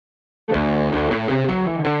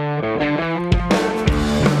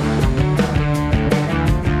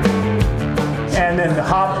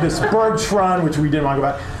this birch run, which we didn't want to go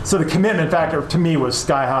about. So the commitment factor to me was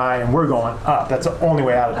sky high, and we're going up. That's the only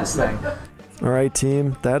way out of this thing. All right,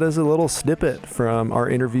 team, that is a little snippet from our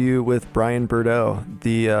interview with Bryan Burdo,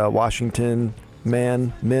 the Washington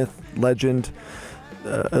man, myth, legend,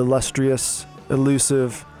 illustrious,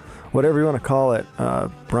 elusive, whatever you want to call it.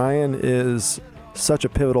 Bryan is such a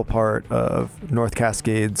pivotal part of North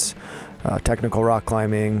Cascades, technical rock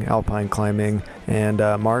climbing, alpine climbing, and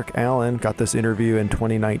Mark Allen got this interview in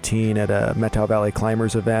 2019 at a Methow Valley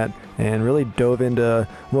Climbers event and really dove into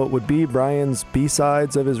what would be Bryan's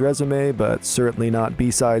B-sides of his resume, but certainly not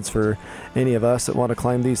B-sides for any of us that want to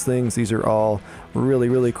climb these things. These are all really,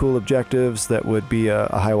 really cool objectives that would be a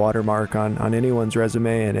high water mark on anyone's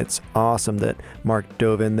resume, and it's awesome that Mark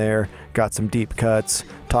dove in there, got some deep cuts,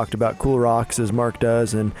 talked about cool rocks as Mark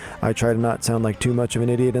does, and I try to not sound like too much of an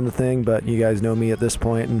idiot in the thing, but you guys know me at this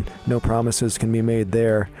point, and no promises can be made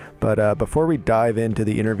there. But before we dive into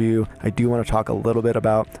the interview, I do want to talk a little bit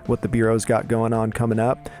about what the Bureau's got going on coming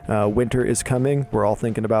up. Winter is coming. We're all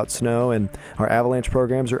thinking about snow, and our avalanche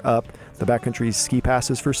programs are up. The backcountry ski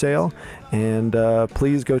pass is for sale, and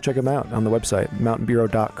please go check them out on the website,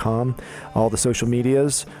 mountainbureau.com, all the social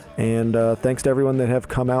medias, and thanks to everyone that have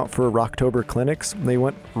come out for Rocktober clinics. They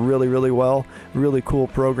went really, really well, really cool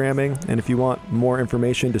programming, and if you want more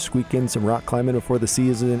information to squeak in some rock climbing before the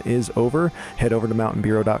season is over, head over to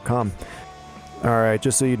mountainbureau.com. All right,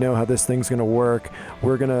 just so you know how this thing's going to work,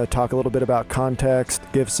 we're going to talk a little bit about context,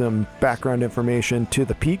 give some background information to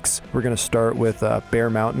the peaks. We're going to start with Bear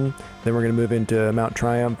Mountain, then we're going to move into Mount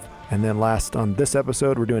Triumph, and then last on this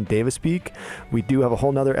episode, we're doing Davis Peak. We do have a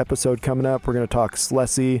whole nother episode coming up. We're going to talk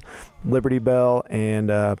Slessy, Liberty Bell, and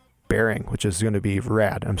Bering, which is going to be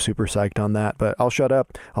rad. I'm super psyched on that, but I'll shut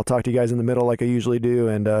up. I'll talk to you guys in the middle like I usually do,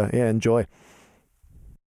 and yeah, enjoy.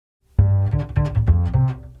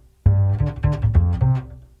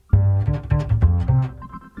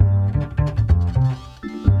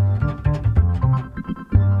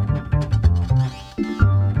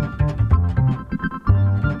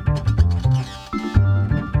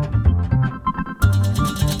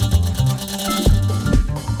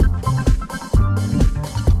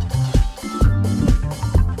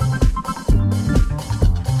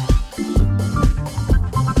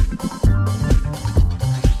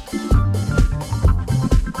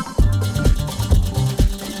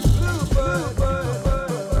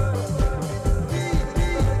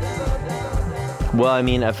 Well, I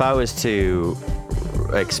mean, if I was to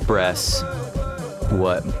express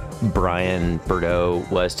what Bryan Burdo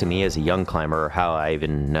was to me as a young climber, or how I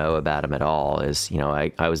even know about him at all, is, you know,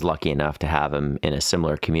 I was lucky enough to have him in a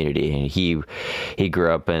similar community. And he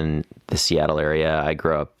grew up in the Seattle area. I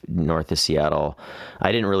grew up north of Seattle.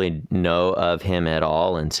 I didn't really know of him at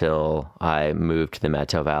all until I moved to the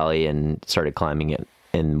Methow Valley and started climbing it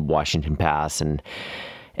in Washington Pass,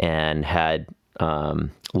 and had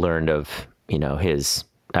learned of, you know, his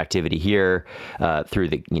activity here through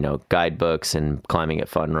the, you know, guidebooks and climbing at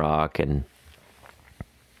Fun Rock. And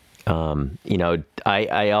you know,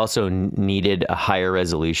 I also needed a higher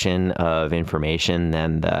resolution of information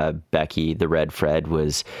than the Becky, the Red Fred,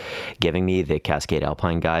 was giving me, the Cascade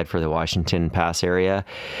Alpine Guide for the Washington Pass area.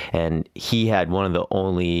 And he had one of the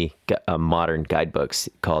only modern guidebooks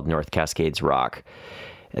called North Cascades Rock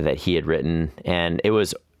that he had written. And it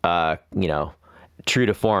was, you know, true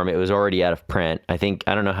to form, it was already out of print. I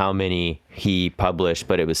don't know how many he published,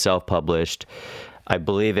 but it was self-published. I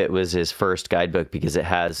believe it was his first guidebook because it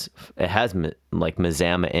has like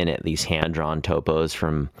Mazama in it, these hand-drawn topos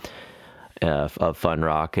from of Fun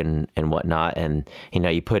Rock and whatnot. And, you know,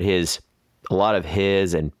 you put a lot of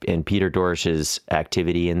his and Peter Dorsch's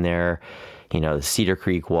activity in there, you know, the Cedar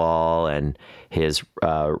Creek Wall and his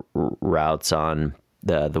routes on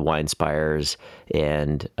the Wine Spires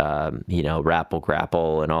and, you know, Rapple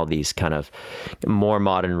Grapple and all these kind of more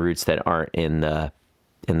modern routes that aren't in the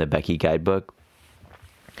Becky guidebook.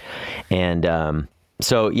 And,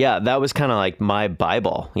 so yeah, that was kind of like my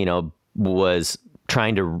Bible, you know, was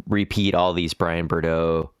trying to repeat all these Bryan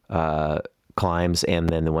Burdo, climbs. And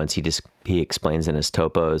then the ones he explains in his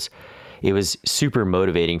topos. It was super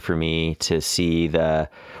motivating for me to see the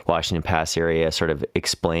Washington Pass area sort of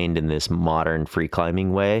explained in this modern free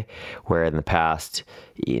climbing way, where in the past,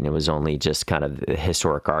 you know, it was only just kind of the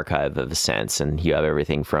historic archive of ascents, and you have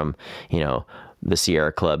everything from, you know, the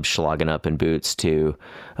Sierra Club slogging up in boots to,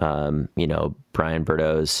 you know, Bryan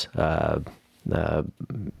Burdo's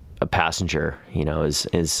a passenger, you know, is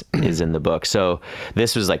in the book. So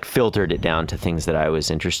this was like filtered it down to things that I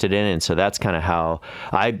was interested in. And so that's kind of how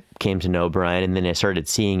I came to know Bryan. And then I started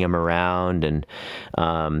seeing him around, and,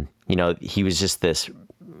 you know, he was just this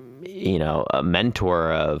a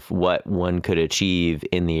mentor of what one could achieve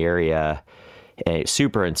in the area,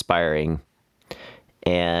 super inspiring.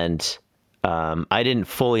 And I didn't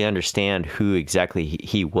fully understand who exactly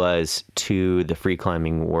he was to the free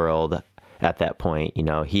climbing world at that point.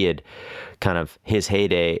 He had kind of his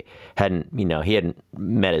heyday he hadn't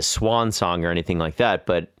met his swan song or anything like that,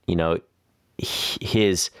 but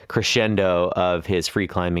his crescendo of his free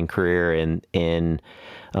climbing career in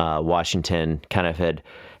Washington kind of had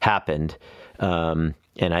happened. And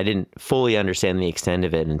I didn't fully understand the extent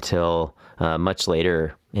of it until much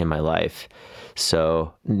later in my life.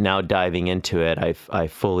 So now diving into it, I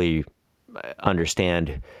fully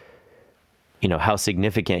understand, how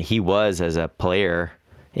significant he was as a player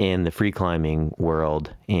in the free climbing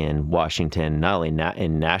world in Washington, not only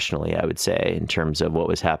and nationally, I would say, in terms of what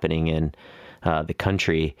was happening in the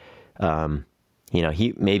country.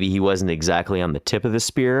 He wasn't exactly on the tip of the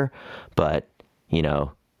spear, but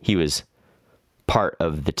he was part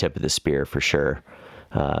of the tip of the spear for sure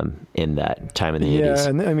in that time in the 80s. Yeah,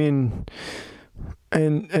 and I mean,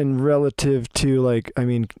 and relative to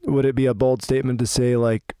would it be a bold statement to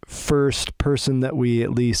say first person that we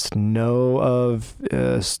at least know of,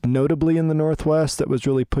 notably in the Northwest, that was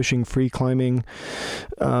really pushing free climbing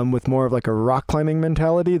with more of a rock climbing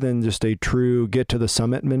mentality than just a true get to the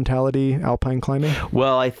summit mentality, alpine climbing?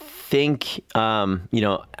 Well, I think,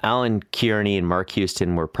 Alan Kearney and Mark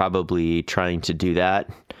Houston were probably trying to do that.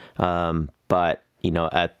 But,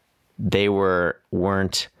 they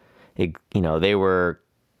weren't, they were,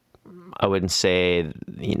 I wouldn't say,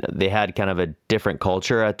 they had kind of a different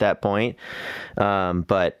culture at that point.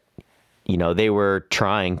 But, they were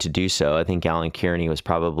trying to do so. I think Alan Kearney was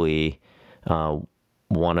probably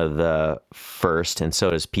one of the first, and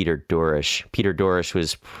so does Peter Dorish. Peter Dorish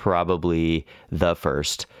was probably the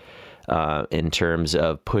first in terms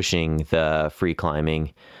of pushing the free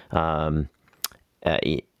climbing.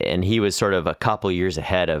 And he was sort of a couple years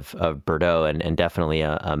ahead of Burdo and definitely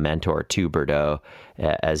a mentor to Burdo,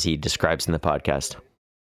 as he describes in the podcast.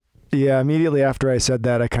 Yeah, immediately after I said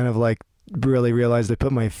that, I kind of really realized I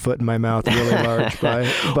put my foot in my mouth really large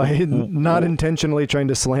by not intentionally trying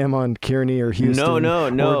to slam on Kearney or Houston.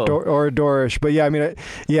 No. Or Dorish. But yeah, I mean,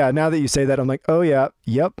 now that you say that, I'm like, oh yeah,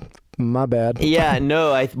 yep. My bad. Yeah,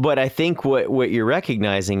 no, but I think what you're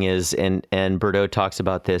recognizing is, and Burdo talks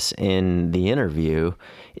about this in the interview,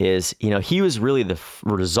 is, he was really the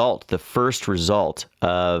first result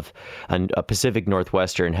of a Pacific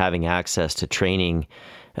Northwestern having access to training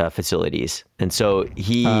facilities. And so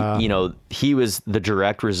he was the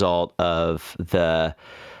direct result of the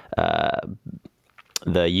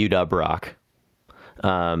UW Rock.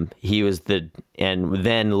 He was and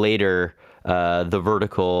then later the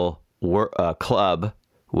Vertical Club,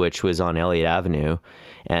 which was on Elliott Avenue,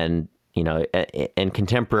 and and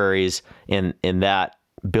contemporaries in that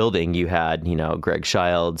building, you had Greg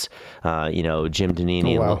Childs, Jim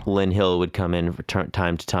Donini, and Lynn Hill would come in from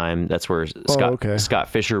time to time. That's where Scott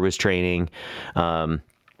Fisher was training.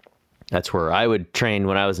 That's where I would train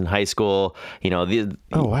when I was in high school. I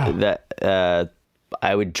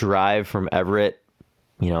would drive from Everett,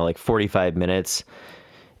 45 minutes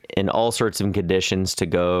in all sorts of conditions to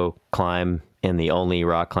go climb in the only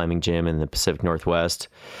rock climbing gym in the Pacific Northwest.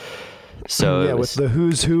 So with the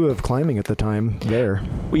who's who of climbing at the time there.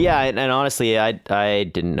 Well, yeah, and honestly, I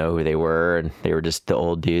didn't know who they were, and they were just the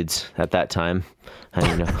old dudes at that time. I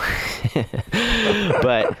didn't know.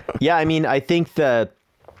 But yeah, I mean, I think that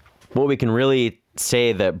what we can really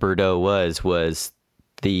say that Burdo was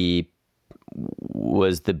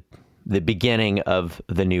the beginning of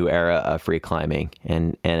the new era of free climbing,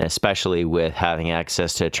 and especially with having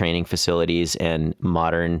access to training facilities and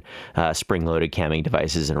modern spring-loaded camming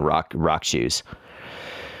devices and rock shoes.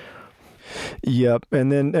 Yep.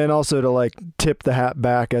 And also to tip the hat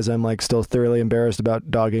back, as I'm still thoroughly embarrassed about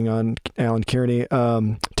dogging on Alan Kearney,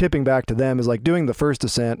 tipping back to them is doing the first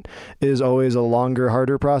ascent is always a longer,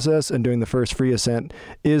 harder process, and doing the first free ascent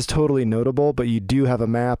is totally notable, but you do have a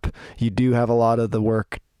map, you do have a lot of the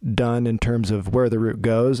work done in terms of where the route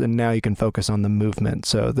goes, and now you can focus on the movement.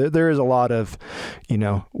 So there is a lot of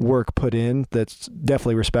work put in that's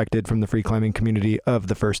definitely respected from the free climbing community of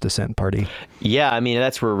the first ascent party. Yeah, I mean,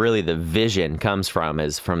 that's where really the vision comes from,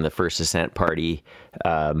 is from the first ascent party,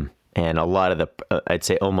 and a lot of the I'd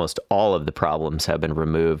say almost all of the problems have been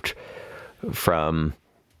removed from,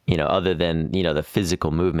 other than, the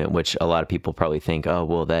physical movement, which a lot of people probably think, oh,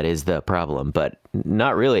 well, that is the problem, but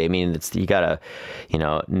not really. I mean, you gotta,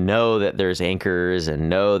 know that there's anchors, and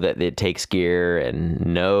know that it takes gear, and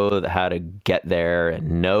know how to get there,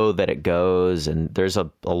 and know that it goes. And there's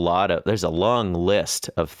a long list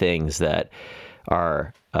of things that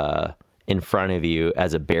are in front of you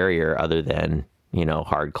as a barrier other than,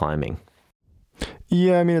 hard climbing.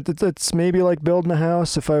 Yeah, I mean, it's maybe like building a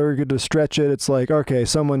house. If I were to stretch it, it's like, okay,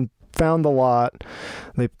 someone found the lot,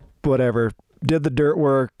 they did the dirt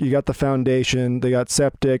work, you got the foundation, they got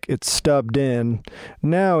septic, it's stubbed in.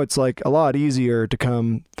 Now it's like a lot easier to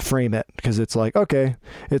come frame it because it's like, okay,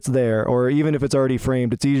 it's there. Or even if it's already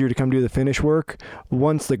framed, it's easier to come do the finish work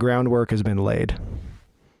once the groundwork has been laid.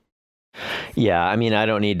 Yeah, I mean, I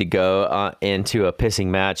don't need to go into a pissing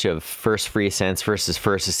match of first free ascents versus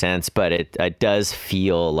first ascents, but it does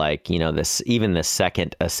feel like, even the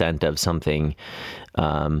second ascent of something,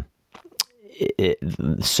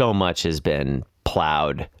 so much has been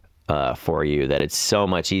plowed for you that it's so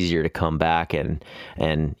much easier to come back and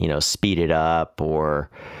speed it up or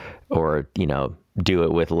do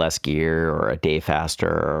it with less gear or a day faster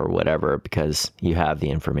or whatever because you have the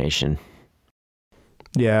information.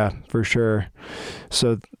 Yeah, for sure.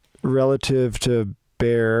 So relative to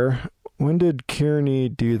Bear, when did Kearney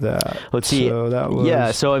do that? Let's see. So that was...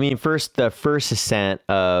 Yeah, so I mean, the first ascent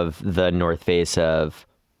of the north face of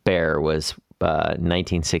Bear was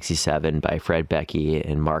 1967 by Fred Becky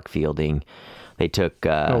and Mark Fielding. They took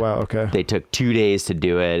oh wow, okay. They took 2 days to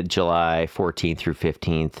do it, July 14th through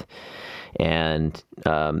 15th, and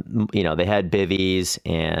they had bivvies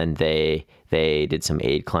and they did some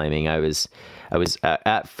aid climbing. I was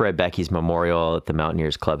at Fred Becky's memorial at the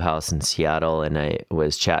Mountaineers Clubhouse in Seattle, and I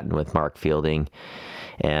was chatting with Mark Fielding,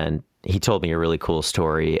 and he told me a really cool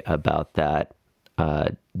story about that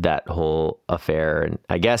whole affair. And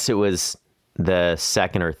I guess it was the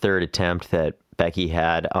second or third attempt that Becky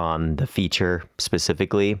had on the feature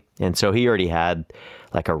specifically. And so he already had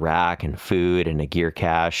like a rack and food and a gear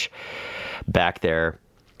cache back there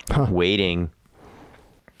waiting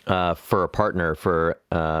for a partner, for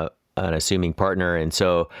an assuming partner. And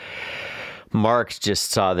so Mark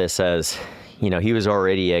just saw this as, he was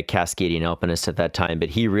already a cascading alpinist at that time, but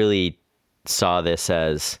he really saw this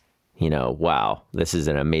as, wow, this is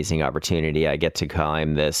an amazing opportunity. I get to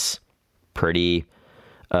climb this pretty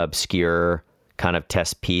obscure kind of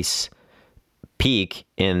test piece peak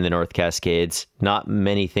in the North Cascades. Not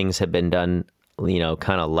many things have been done,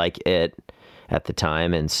 kind of like it at the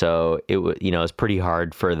time. And so it was, it was pretty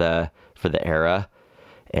hard for the era.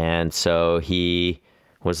 And so he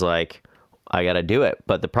was like, I got to do it.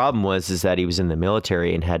 But the problem is that he was in the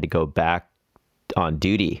military and had to go back on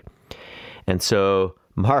duty. And so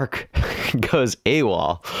Mark goes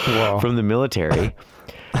AWOL from the military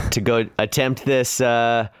to go attempt this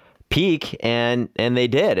peak, and they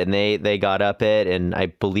did, and they got up it, and I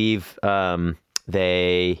believe he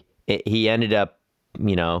ended up,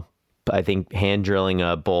 I think hand drilling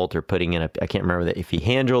a bolt or putting in I can't remember if he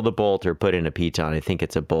hand drilled a bolt or put in a piton. I think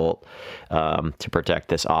it's a bolt to protect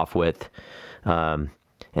this off with.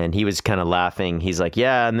 And he was kind of laughing. He's like,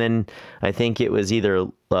 yeah. And then I think it was either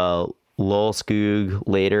Lowell Skoog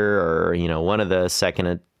later or, one of the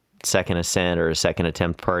second ascent or second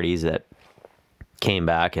attempt parties that came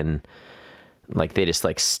back and like they just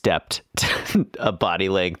like stepped a body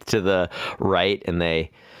length to the right and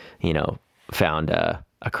they, found a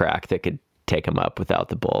crack that could take them up without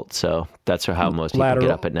the bolt. So that's how most people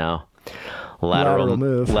get up it now. Lateral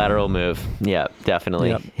move. Yeah,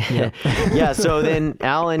 definitely. Yep. Yeah. So then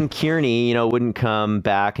Alan Kearney, wouldn't come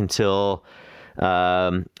back until,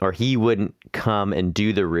 or he wouldn't come and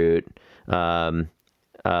do the route,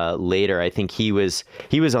 later. I think he was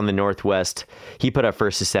on the Northwest. He put up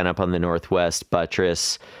first ascent up on the Northwest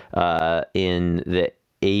Buttress, in the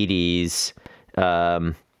 80s,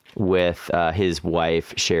 with, his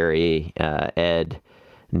wife, Sherry, Ed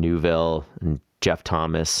Newville, and Jeff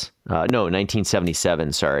Thomas.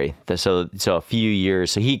 1977, sorry. So a few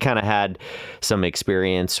years. So he kind of had some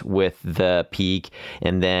experience with the peak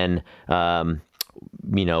and then,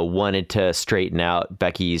 wanted to straighten out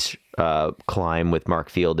Becky's climb with Mark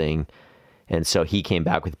Fielding. And so he came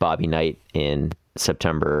back with Bobby Knight in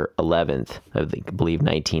September 11th, I believe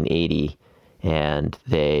 1980. And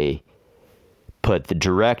they put the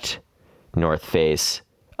direct north face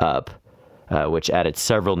up, which added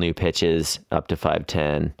several new pitches up to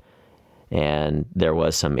 510, and there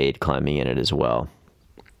was some aid climbing in it as well.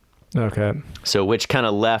 Okay. So which kind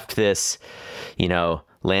of left this,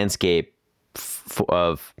 landscape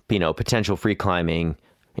of, potential free climbing,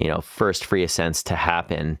 first free ascents to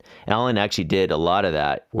happen. Alan actually did a lot of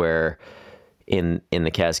that where in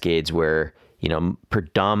the Cascades where,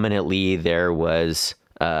 predominantly there was,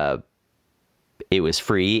 it was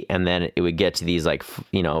free, and then it would get to these like,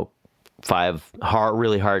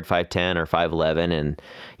 really hard 5'10" or 5'11", and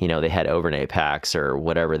they had overnight packs or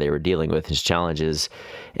whatever they were dealing with as challenges,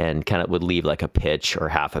 and kind of would leave like a pitch or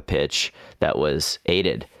half a pitch that was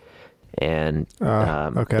aided. And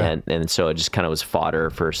okay. and so it just kind of was fodder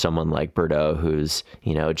for someone like Burdo, who's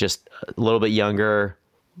just a little bit younger,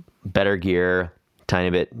 better gear, tiny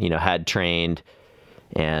bit had trained,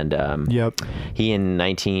 and he in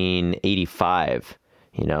 1985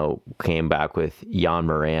 came back with Jan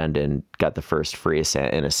Morand and got the first free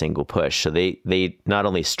ascent in a single push. So they not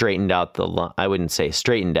only straightened out I wouldn't say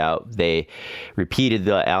straightened out, they repeated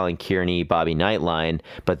the Alan Kearney, Bobby Knight line,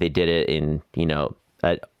 but they did it in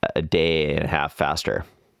a day and a half faster.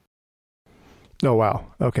 Oh, wow.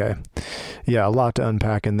 Okay. Yeah, a lot to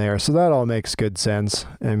unpack in there. So that all makes good sense.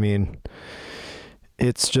 I mean,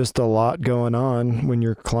 it's just a lot going on when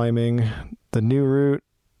you're climbing the new route,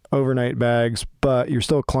 overnight bags, but you're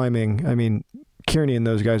still climbing. I mean, Kearney and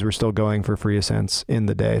those guys were still going for free ascents in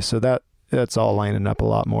the day. So that's all lining up a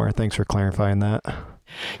lot more. Thanks for clarifying that.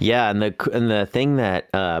 Yeah, and the thing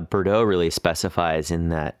that Burdo really specifies in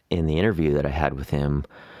the interview that I had with him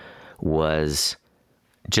was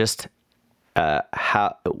just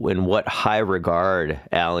how, in what high regard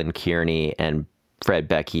Alan Kearney and Fred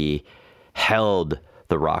Beckey held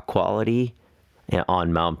the rock quality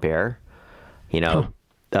on Mount Bear.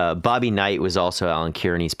 Bobby Knight was also Alan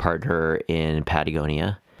Kearney's partner in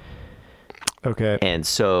Patagonia. Okay. And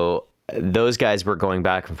so those guys were going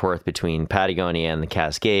back and forth between Patagonia and the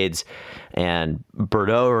Cascades, and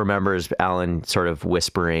Burdo remembers Alan sort of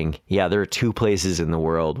whispering, yeah, there are two places in the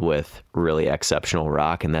world with really exceptional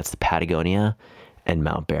rock, and that's the Patagonia and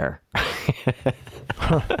Mount Bear.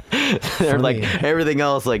 They're like, everything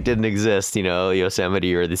else like didn't exist,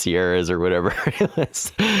 Yosemite or the Sierras or whatever.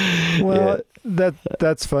 Well, yeah.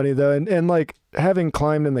 That's funny though. And like having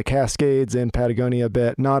climbed in the Cascades and Patagonia a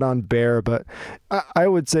bit, not on Bear, but I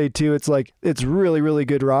would say too, it's like, it's really, really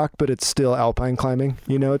good rock, but it's still alpine climbing.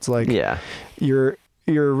 It's like, yeah, your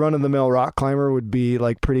run-of-the-mill rock climber would be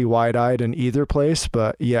like pretty wide-eyed in either place.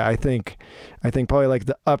 But yeah, I think probably like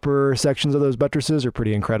the upper sections of those buttresses are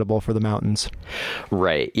pretty incredible for the mountains.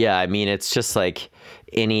 Right. Yeah. I mean, it's just like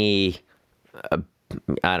any of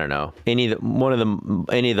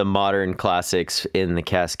the modern classics in the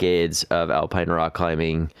Cascades of alpine rock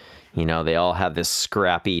climbing. They all have this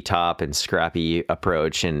scrappy top and scrappy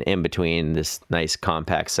approach, and in between this nice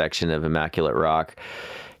compact section of immaculate rock.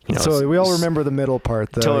 So we all remember the middle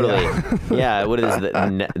part, though. Totally. Yeah. What is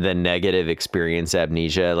the negative experience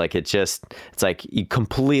amnesia? Like it's like you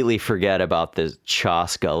completely forget about the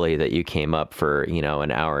Choss Gully that you came up for,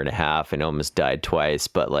 an hour and a half and almost died twice.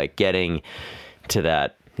 But like getting to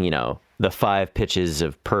that, the 5 pitches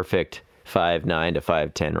of perfect 5'9" to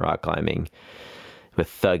 5'10" rock climbing with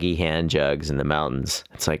thuggy hand jugs in the mountains.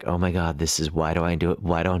 It's like, oh my God, why do I do it?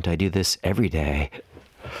 Why don't I do this every day?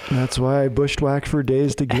 That's why I bushwhacked for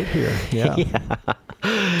days to get here. Yeah.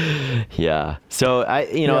 Yeah. So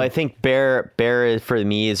I think Bear for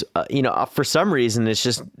me is, for some reason, it's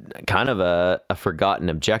just kind of a forgotten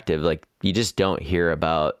objective. Like you just don't hear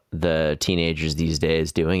about the teenagers these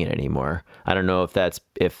days doing it anymore. I don't know if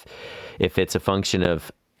it's a function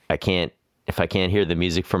of, if I can't hear the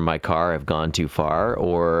music from my car, I've gone too far,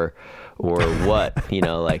 or what,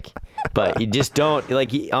 but you just don't,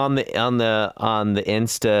 like, on the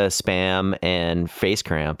Insta spam and face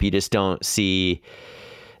cramp, you just don't see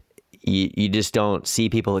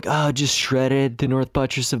people like, oh, just shredded the North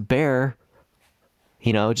Buttress of Bear,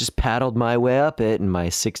 just paddled my way up it in my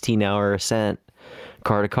 16-hour ascent,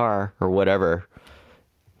 car to car or whatever.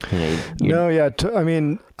 No, yeah. I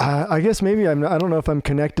mean, I guess maybe I don't know if I'm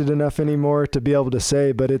connected enough anymore to be able to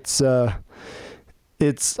say, but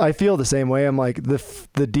I feel the same way. I'm like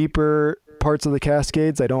the deeper parts of the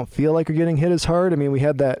Cascades, I don't feel like are getting hit as hard. I mean, we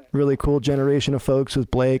had that really cool generation of folks with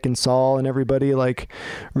Blake and Saul and everybody like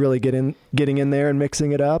really getting in there and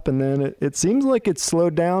mixing it up. And then it seems like it's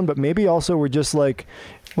slowed down, but maybe also we're just like,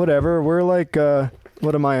 whatever. We're like,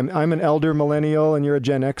 what am I? I'm an elder millennial and you're a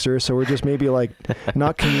Gen Xer. So we're just maybe like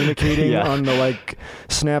not communicating on the like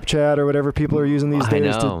Snapchat or whatever people are using these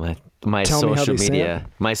days. I know. My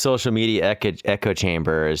social media echo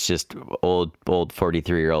chamber is just old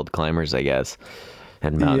 43-year-old climbers, I guess,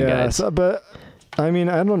 and mountain guides. So, but I mean,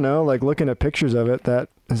 I don't know, like looking at pictures of it,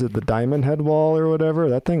 is it the Diamond Head Wall or whatever?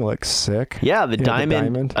 That thing looks sick. Yeah, the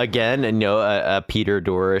diamond again, and a Peter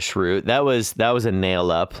Dorish route. That was a nail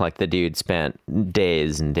up. Like the dude spent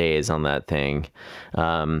days and days on that thing,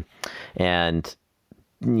 and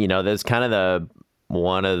that's kind of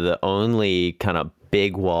one of the only kind of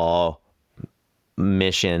big wall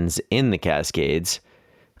missions in the Cascades.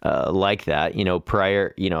 like that.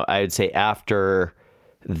 Prior, I would say after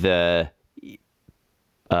the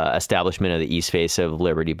establishment of the east face of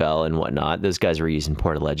Liberty Bell and whatnot, those guys were using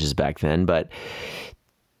portaledges back then. But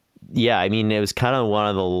yeah, I mean, it was kind of one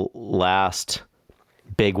of the last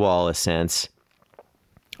big wall ascents,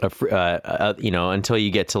 until you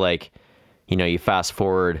get to like, you fast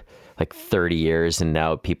forward like 30 years and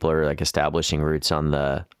now people are like establishing routes on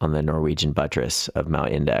the Norwegian buttress of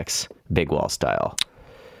Mount Index, big wall style.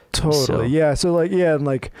 Totally. Yeah. So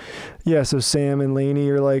so Sam and Laney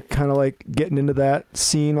are like kind of like getting into that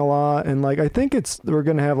scene a lot. And like, I think we're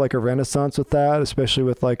going to have like a renaissance with that, especially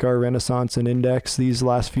with like our renaissance and Index these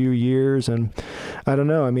last few years. And I don't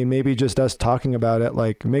know. I mean, maybe just us talking about it,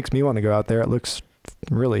 like makes me want to go out there. It looks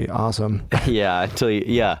really awesome. Yeah.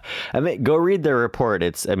 I mean, go read the report.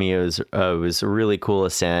 It was a really cool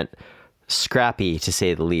ascent, scrappy to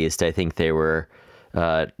say the least. I think they were,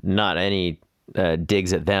 not any,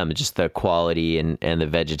 digs at them, just the quality and the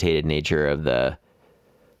vegetated nature of the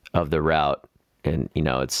route. And,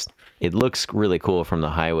 it looks really cool from the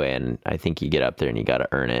highway. And I think you get up there and you got to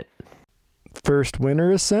earn it. First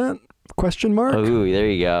winter ascent? ? Oh, there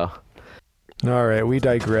you go. All right, we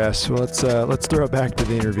digress. Well, let's throw it back to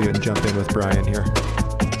the interview and jump in with Bryan here.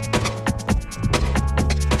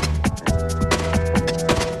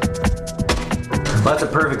 Well, that's a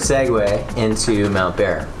perfect segue into Mount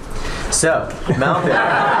Bear. So, Mount Bear.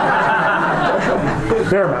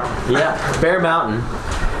 Bear Mountain. Yeah, Bear Mountain.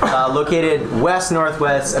 Located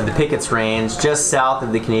west-northwest of the Pickett's Range, just south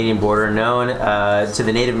of the Canadian border, known to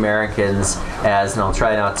the Native Americans as, and I'll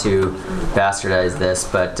try not to bastardize this,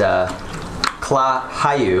 but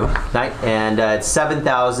Klahayu, and it's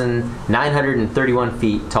 7,931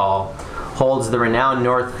 feet tall, holds the renowned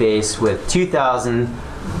north face with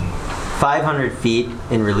 2,500 feet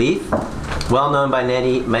in relief, well known by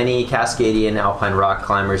many Cascadian alpine rock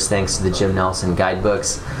climbers thanks to the Jim Nelson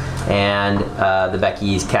guidebooks and the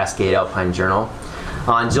Becky's Cascade Alpine Journal.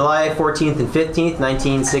 On July 14th and 15th,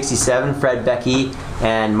 1967, Fred Becky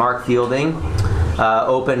and Mark Fielding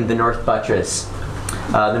opened the North Buttress.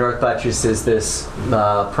 The North Buttress is this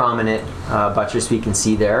prominent buttress we can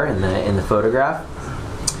see there in the photograph,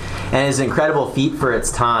 and is an incredible feat for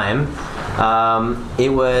its time. It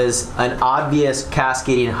was an obvious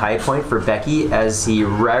Cascadian high point for Becky, as he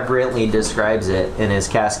reverently describes it in his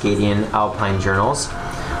Cascadian Alpine journals.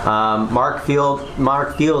 Mark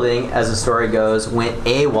Fielding, as the story goes, went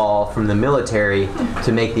AWOL from the military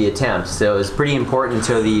to make the attempt. So it was pretty important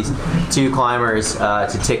to these two climbers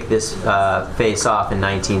to tick this face off in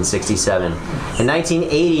 1967. In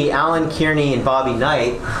 1980, Alan Kearney and Bobby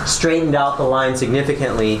Knight straightened out the line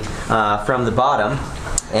significantly from the bottom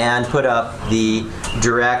and put up the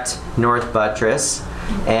direct North Buttress,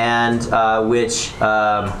 and which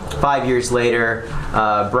 5 years later,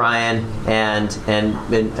 Bryan and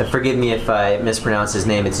forgive me if I mispronounce his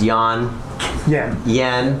name, it's Yen,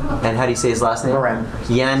 and how do you say his last name?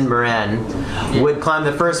 Yen Morin would climb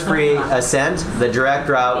the first free ascent, the direct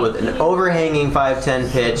route with an overhanging 510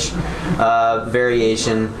 pitch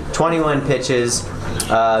variation, 21 pitches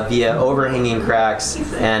via overhanging cracks,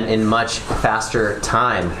 and in much faster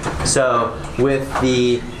time. So with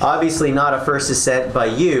the, obviously not a first ascent by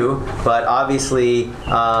you, but obviously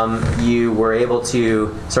you were able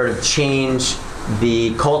to sort of change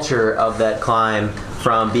the culture of that climb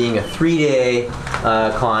from being a 3-day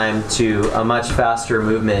climb to a much faster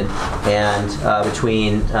movement, and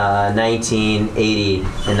between 1980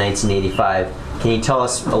 and 1985. Can you tell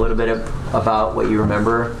us a little bit about what you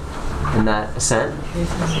remember in that ascent?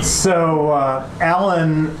 So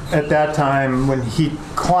Alan, at that time, when he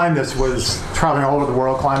climbed this, was traveling all over the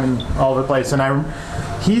world, climbing all over the place, and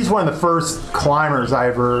he's one of the first climbers I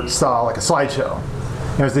ever saw, like a slideshow.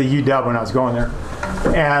 It was the UW when I was going there,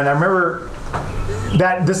 and I remember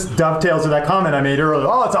that this dovetails with that comment I made earlier.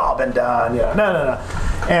 Oh, it's all been done. Yeah, no.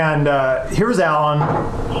 And here was Alan,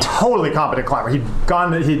 totally competent climber. He'd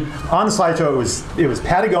on the slideshow. It was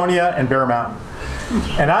Patagonia and Bear Mountain.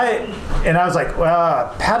 And I was like,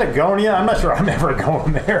 well, Patagonia, I'm not sure I'm ever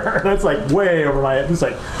going there. That's like way over my head. It's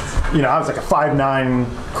like, I was like a 5'9"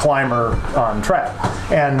 climber on track.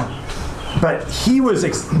 But he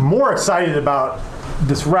was more excited about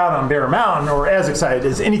this route on Bear Mountain, or as excited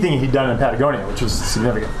as anything he'd done in Patagonia, which was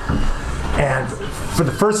significant. And for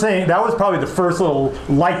the first thing, that was probably the first little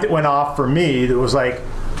light that went off for me that was like,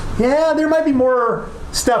 yeah, there might be more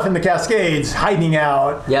stuff in the Cascades hiding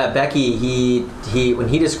out. Yeah, Becky, he when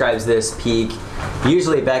he describes this peak,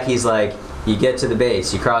 usually Becky's like, you get to the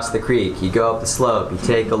base, you cross the creek, you go up the slope, you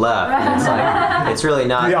take a left. And it's like, it's really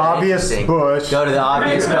not the obvious bush. Go to the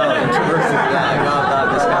obvious gully. Yeah, go up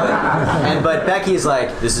But Becky's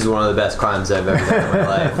like, this is one of the best climbs I've ever done in my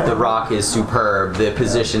life. The rock is superb. The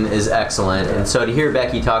position is excellent. And so to hear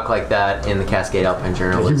Becky talk like that in the Cascade Alpine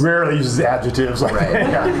Journal, he rarely uses adjectives like right.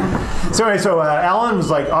 that. So anyway, Alan was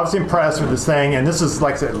like obviously impressed with this thing, and this is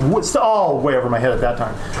like I said, it's all way over my head at that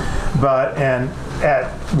time. And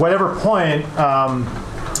at whatever point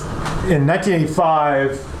in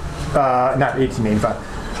 1985, not 1885.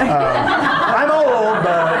 I'm old,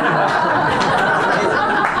 but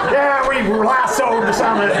yeah, we lassoed to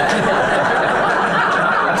something.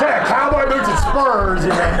 I tell you, cowboy boots and spurs, you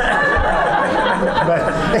know. But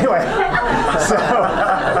anyway,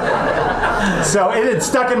 so it had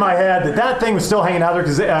stuck in my head that thing was still hanging out there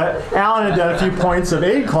because Alan had done a few points of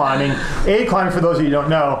aid climbing. Aid climbing, for those of you who don't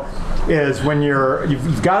know, is when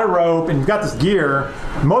you've got a rope and you've got this gear.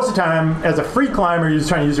 Most of the time, as a free climber, you're just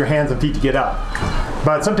trying to use your hands and feet to get up.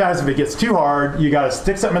 But sometimes if it gets too hard, you got to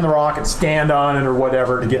stick something in the rock and stand on it or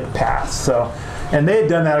whatever to get past. So, and they had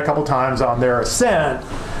done that a couple times on their ascent,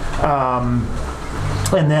 and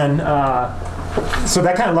then so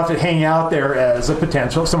that kind of left it hanging out there as a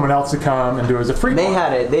potential someone else to come and do it as a free climb. They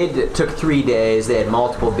had it. They took 3 days. They had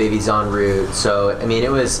multiple bivvies en route. So I mean, they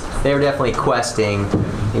were definitely questing.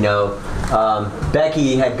 You know,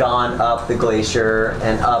 Becky had gone up the glacier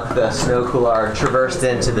and up the snow couloir, traversed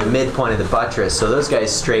into the midpoint of the buttress. So those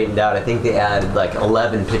guys straightened out. I think they added like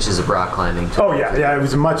 11 pitches of rock climbing. Oh yeah, it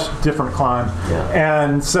was a much different climb. Yeah.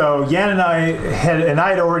 And so Yan and I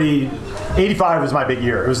had already. 85 was my big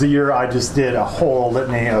year. It was the year I just did a whole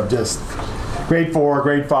litany of just grade 4,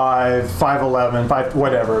 grade 5, 511, 5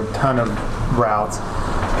 whatever, a ton of routes.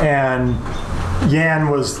 And Yan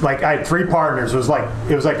was like, I had 3 partners. It was like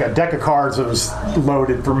a deck of cards that was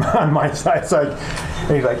loaded on my side. So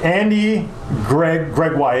he's like Andy,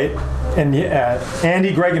 Greg White, and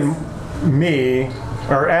Andy, Greg, and me,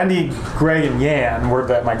 or Andy, Greg, and Yan were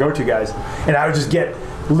my go-to guys. And I would just get.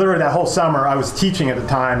 Literally that whole summer, I was teaching at the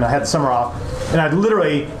time. I had the summer off, and I'd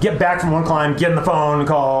literally get back from one climb, get on the phone, and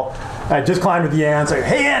call. I just climbed with Yan, say,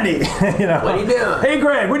 "Hey Andy, you know, what are you doing? Hey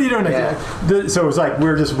Greg, what are you doing?" Yeah. So it was like we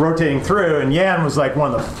were just rotating through, and Yan was like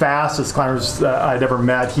one of the fastest climbers I'd ever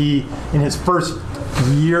met. He, in his first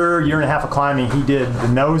year and a half of climbing, he did the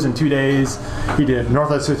nose in 2 days. He did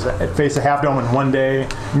North Face of Half Dome in 1 day.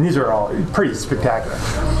 And these are all pretty spectacular.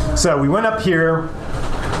 So we went up here.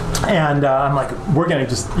 And I'm like, we're going to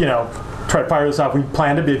just, try to fire this off. We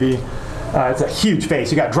planned a bivvy. It's a huge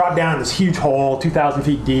face. You got to drop down in this huge hole, 2,000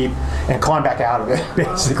 feet deep, and climb back out of it,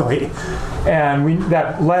 basically. And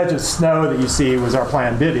that ledge of snow that you see was our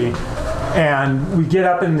planned bivvy. And we get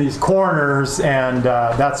up in these corners, and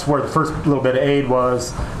that's where the first little bit of aid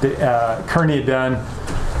was that Kearney had done.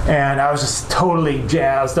 And I was just totally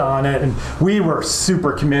jazzed on it. And we were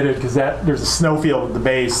super committed because there's a snowfield at the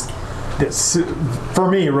base. That's,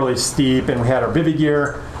 for me, really steep, and we had our bivvy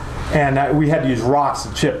gear, and we had to use rocks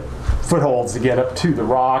to chip footholds to get up to the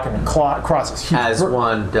rock and then cross this huge... As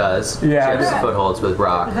one does. Yeah. Chips footholds with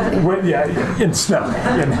rock. In snow.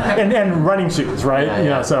 And running shoes, right?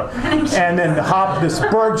 Yeah. So, and then to hop this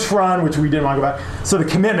Berg's run, which we didn't want to go back. So the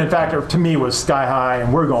commitment factor to me was sky high,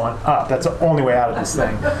 and we're going up. That's the only way out of this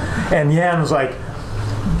thing. And Yan was like,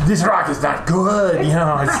 this rock is not good, it's, and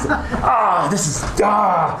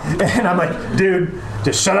I'm like, dude,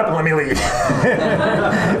 just shut up and let me lead.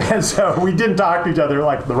 And so we didn't talk to each other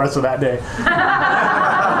like the rest of that day.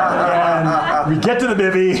 And we get to the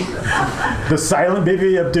bivvy, the silent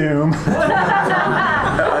bivvy of doom.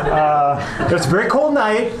 It was a very cold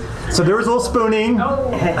night, so there was a little spooning.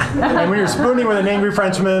 And when you're spooning with an angry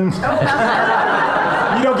Frenchman,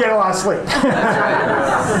 you don't get a lot of sleep.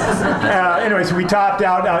 Anyway, so we topped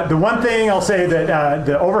out. The one thing I'll say that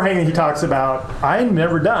the overhang that he talks about, I've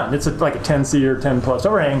never done. It's like a 10C or 10 plus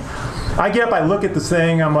overhang. I get up, I look at this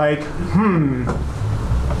thing, I'm like,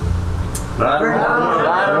 lateral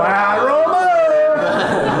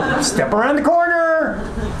move. Step around the corner.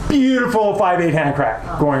 Beautiful 5/8 hand crack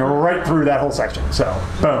going right through that whole section. So,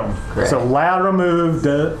 boom. Great. So lateral move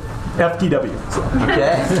to FTW.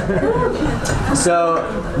 Okay. So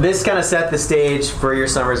this kind of set the stage for your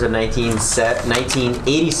summers of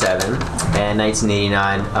 1987 and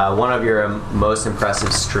 1989, one of your most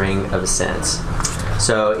impressive string of ascents.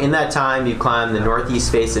 So in that time, you climbed the northeast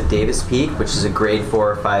face of Davis Peak, which is a grade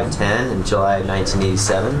 4 510 in July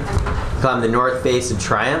 1987. You climbed the north face of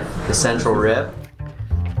Triumph, the central rib.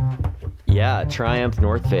 Yeah, Triumph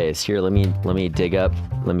North Face. Here, let me dig up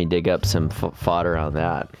some fodder on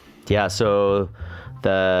that. Yeah, so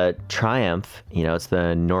the Triumph, it's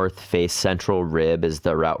the North Face Central Rib is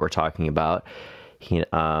the route we're talking about.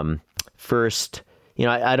 First,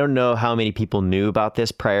 I don't know how many people knew about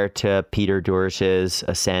this prior to Peter Dorsch's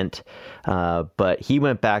ascent, but he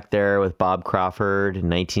went back there with Bob Crawford in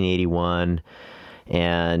 1981,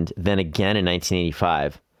 and then again in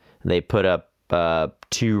 1985. They put up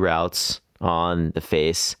 2 routes on the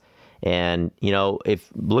face. And, if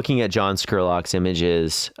looking at John Scurlock's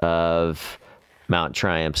images of Mount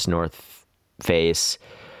Triumph's north face,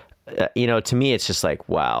 to me, it's just like,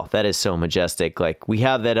 wow, that is so majestic. Like, we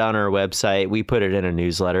have that on our website. We put it in a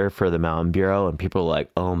newsletter for the Mountain Bureau, and people are like,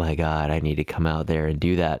 oh my God, I need to come out there and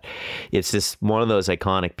do that. It's just one of those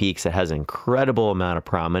iconic peaks that has an incredible amount of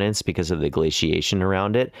prominence because of the glaciation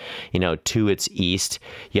around it. To its east,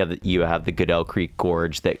 you have the Goodell Creek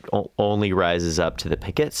Gorge that only rises up to the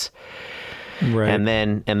Pickets. Right. And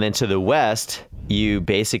then to the west, you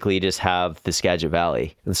basically just have the Skagit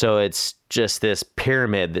Valley. And so it's just this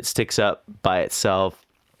pyramid that sticks up by itself.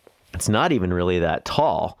 It's not even really that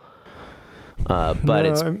tall, but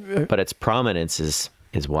its prominence is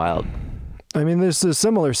wild. I mean, there's a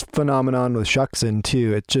similar phenomenon with Shucksen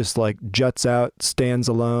too. It just like juts out, stands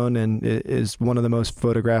alone, and it is one of the most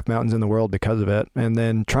photographed mountains in the world because of it. And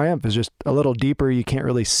then Triumph is just a little deeper. You can't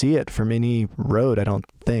really see it from any road, I don't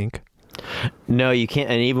think. No, you can't.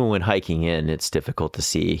 And even when hiking in, it's difficult to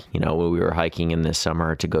see. When we were hiking in this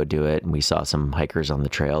summer to go do it, and we saw some hikers on the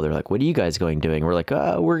trail, they're like, what are you guys doing? We're like,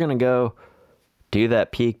 we're going to go do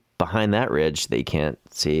that peak behind that ridge that you can't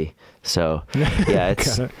see. So yeah,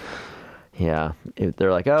 it's,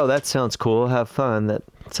 they're like, oh, that sounds cool. Have fun. That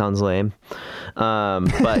sounds lame.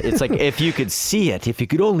 But it's like, if you could see it, if you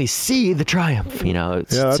could only see the Triumph, it's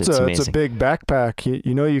amazing. It's a big backpack.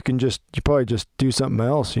 You probably just do something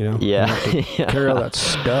else, Yeah. Carry all that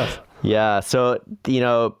stuff. Yeah. So,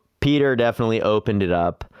 Peter definitely opened it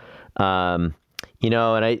up. And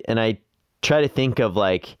I try to think of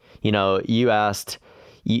like, you asked,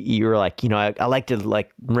 you were like, I like to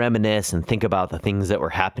like reminisce and think about the things that were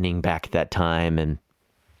happening back at that time. And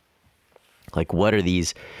like, what are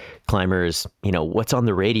these climbers, what's on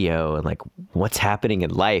the radio, and like what's happening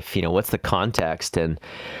in life, what's the context. And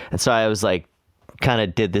so I was like, kind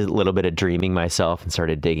of did this little bit of dreaming myself and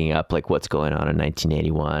started digging up like what's going on in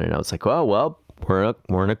 1981. And I was like, oh, well, we're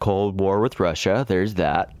in a Cold War with Russia. There's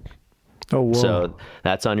that. Oh, whoa. So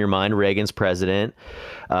that's on your mind. Reagan's president.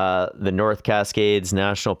 The North Cascades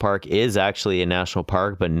National Park is actually a national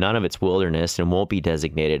park, but none of it's wilderness, and won't be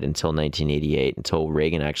designated until 1988, until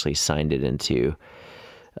Reagan actually signed it into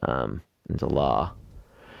law.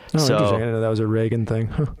 Oh, so, interesting. I didn't know that was a Reagan thing.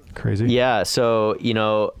 Crazy. Yeah. So,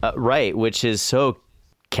 right, which is so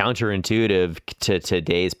counterintuitive to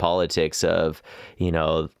today's politics of,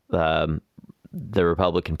 the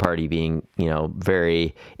Republican Party being,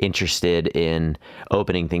 very interested in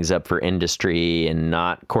opening things up for industry and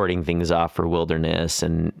not cording things off for wilderness,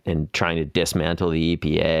 and trying to dismantle the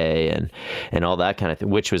EPA and all that kind of thing,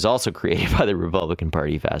 which was also created by the Republican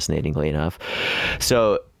Party, fascinatingly enough.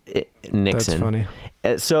 So Nixon. That's funny.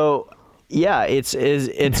 So yeah, it's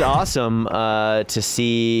awesome to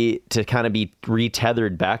see, to kind of be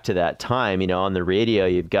retethered back to that time. On the radio,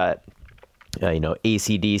 you've got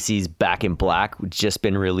AC/DC's Back in Black, which just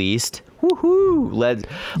been released. Woohoo!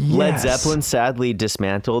 Led Zeppelin sadly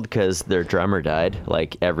dismantled because their drummer died,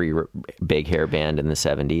 like every big hair band in the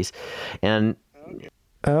 70s. And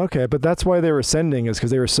okay, but that's why they were sending, is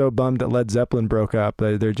because they were so bummed that Led Zeppelin broke up.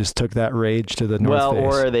 They just took that rage to the North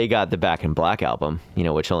Face. Or they got the Back in Black album,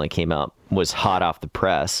 which only came out, was hot off the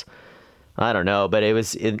press. I don't know, but it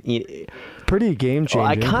was pretty game changing.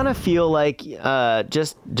 I kind of feel like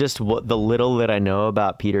just what the little that I know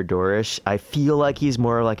about Peter Dorsch, I feel like he's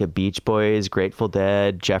more like a Beach Boys, Grateful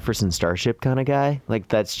Dead, Jefferson Starship kind of guy. Like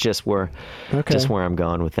that's just where I'm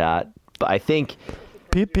going with that. But I think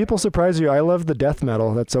people surprise you. I love the death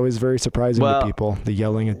metal. That's always very surprising to people. The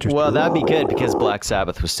yelling at just. Well, that'd be good because Black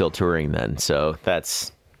Sabbath was still touring then, so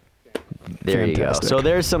that's. There Fantastic. You go. So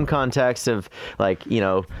there's some context of like,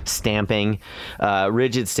 stamping.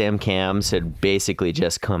 Rigid stem cams had basically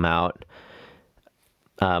just come out.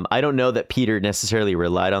 I don't know that Peter necessarily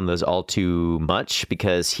relied on those all too much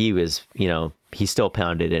because he was, he still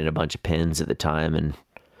pounded in a bunch of pins at the time. And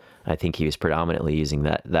I think he was predominantly using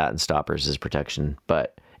that and stoppers as protection,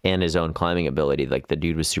 and his own climbing ability. Like the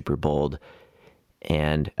dude was super bold.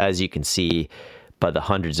 And as you can see, by the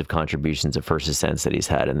hundreds of contributions of first ascents that he's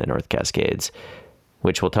had in the North Cascades,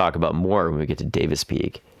 which we'll talk about more when we get to Davis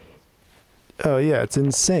Peak. Oh yeah, it's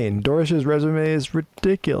insane. Dorsch's resume is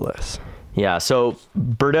ridiculous. Yeah, so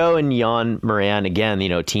Burdo and Jan Moran again,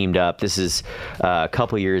 teamed up. This is a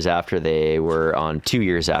couple years after 2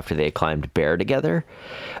 years after they climbed Bear together.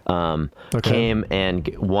 Came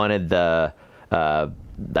and wanted the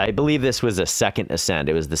I believe this was a second ascent.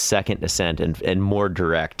 It was the second ascent and more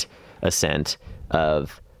direct ascent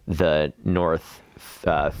of the north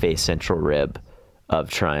face central rib of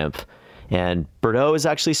Triumph. And Burdo is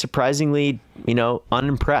actually surprisingly,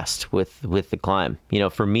 unimpressed with the climb.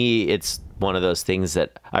 For me, it's one of those things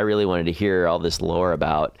that I really wanted to hear all this lore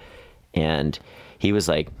about. And he was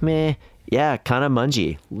like, meh, yeah, kind of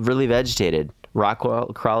mungy, really vegetated. Rock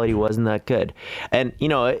quality wasn't that good. And,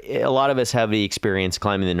 a lot of us have the experience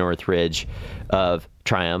climbing the North Ridge of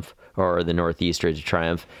Triumph or the Northeast Ridge of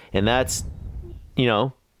Triumph. And that's,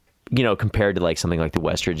 compared to like something like the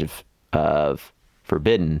West Ridge of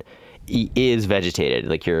Forbidden, is vegetated.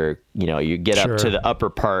 Like you get up to the upper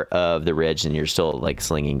part of the ridge and you're still like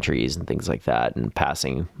slinging trees and things like that and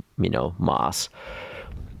passing, moss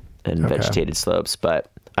and vegetated slopes.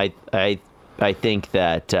 But I think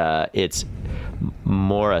that it's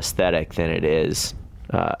more aesthetic than it is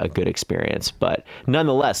a good experience. But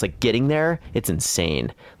nonetheless, like getting there, it's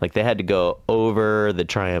insane. Like they had to go over the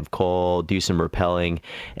Triumph Col, do some rappelling,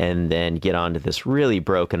 and then get onto this really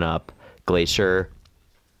broken up glacier.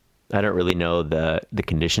 I don't really know the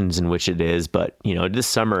conditions in which it is, but this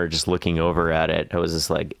summer, just looking over at it, I was just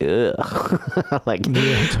like, ugh. Like,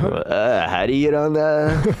 how do you get on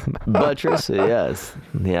the buttress? Yes.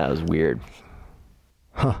 Yeah, it was weird.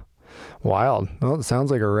 Huh. Wild. Well, it sounds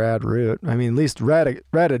like a rad route. I mean, at least rad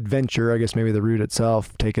adventure. I guess maybe the route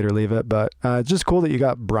itself, take it or leave it. But it's just cool that you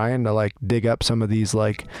got Bryan to like dig up some of these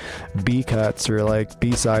like B cuts or like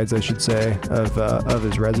B sides, I should say, of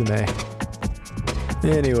his resume.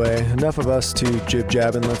 Anyway, enough of us to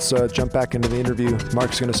jib-jabbing. Let's jump back into the interview.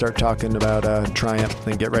 Mark's going to start talking about Triumph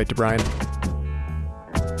and get right to Bryan.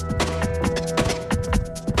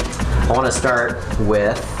 I want to start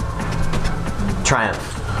with Triumph.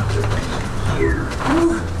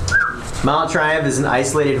 Mount Triumph is an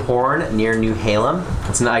isolated horn near New Halem.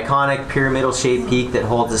 It's an iconic pyramidal-shaped peak that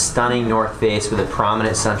holds a stunning north face with a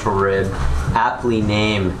prominent central rib, aptly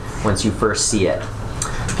named once you first see it.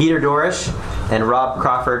 Peter Dorish and Rob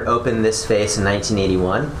Crawford opened this face in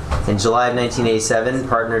 1981. In July of 1987,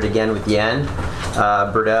 partnered again with Jan,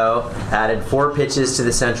 Burdo added 4 pitches to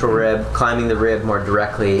the central rib, climbing the rib more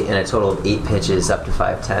directly in a total of 8 pitches up to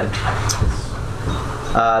 510.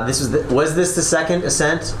 Was this the second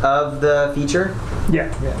ascent of the feature? Yeah.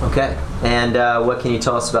 Okay. And what can you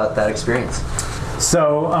tell us about that experience?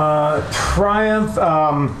 So Triumph,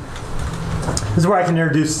 this is where I can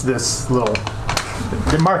introduce this little...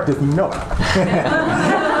 Mark doesn't know it.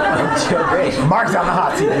 Great. Mark's on the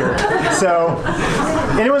hot seat here. So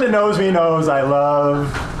anyone that knows me knows I love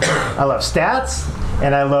stats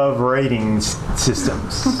and I love ratings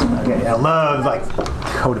systems. Okay, I love like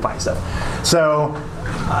codifying stuff. So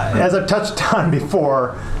as I've touched on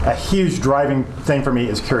before, a huge driving thing for me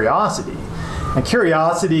is curiosity. And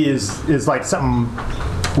curiosity is like something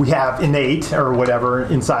we have innate or whatever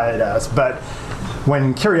inside us, but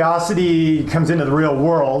when curiosity comes into the real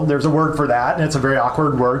world, there's a word for that, and it's a very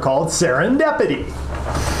awkward word called serendipity.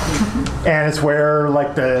 And it's where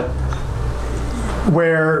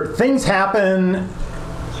where things happen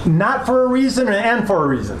not for a reason and for a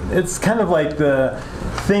reason. It's kind of like the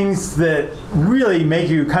things that really make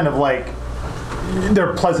you kind of like,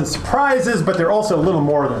 they're pleasant surprises, but they're also a little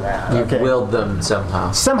more than that. You've willed them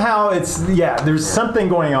somehow. Somehow there's something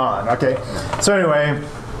going on. Okay. So anyway,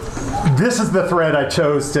 this is the thread I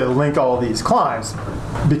chose to link all these climbs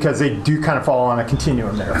because they do kind of fall on a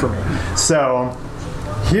continuum there for me. So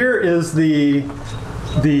here is the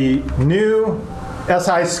new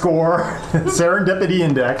SI score, Serendipity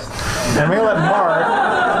Index. And I'm going to let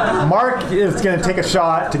Mark is going to take a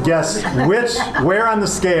shot to guess where on the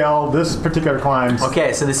scale this particular climbs.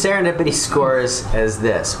 Okay, so the Serendipity score is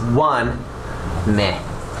this. 1, meh.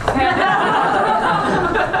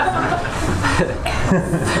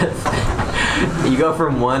 You go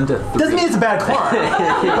from 1 to 3. Doesn't mean it's a bad climb,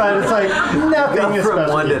 but it's like nothing is from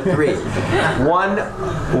 1 to 3.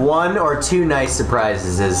 One or 2 nice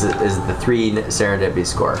surprises is the 3 Serendipity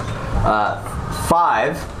score.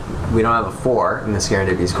 5, we don't have a 4 in the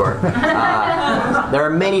Serendipity score. There are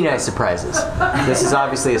many nice surprises. This is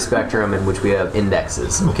obviously a spectrum in which we have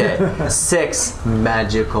indexes. Okay, 6,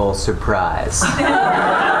 magical surprise.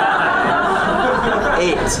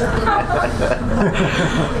 8,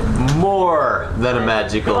 more than a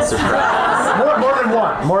magical surprise.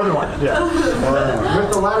 More than one. Yeah. With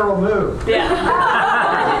the lateral move. Yeah.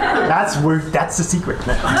 That's the secret.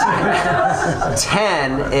 10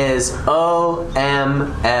 is OMFG.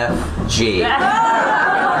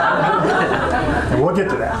 We'll get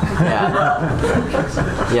to that.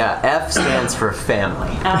 Yeah, F stands for family.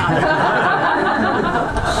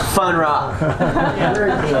 Fun rock.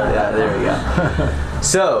 Yeah, there we go.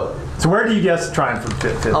 So where do you guess trying from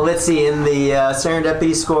fifth? let's see, in the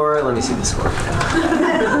serendipity score, let me see the score.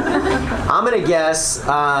 I'm gonna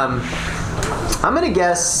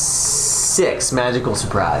guess 6, magical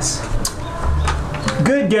surprise.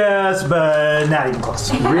 Good guess, but not even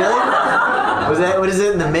close. Really? What is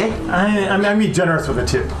it in the mid? I'm gonna be generous with a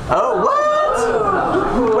 2. Oh,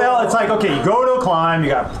 what? Well, it's like, okay, you go to a climb, you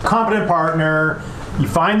got a competent partner, you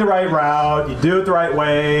find the right route, you do it the right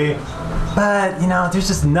way, but there's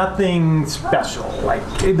just nothing special. Like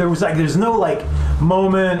there's no like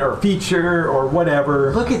moment or feature or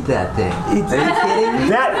whatever. Look at that thing. Are you kidding me?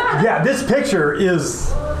 This picture is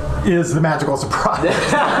the magical surprise.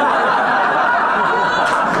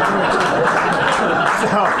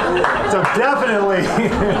 So definitely,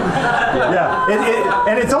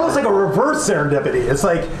 and it's almost like a reverse serendipity. It's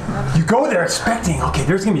like you go there expecting, okay,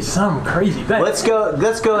 there's gonna be some crazy thing. Let's go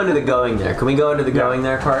into the going there. Can we go into the going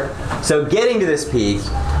there part? So getting to this peak,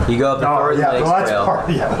 you go up the Thornton Lakes Trail.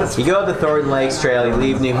 You go up the Thornton Lakes Trail. You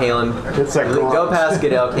leave New Haven. Go past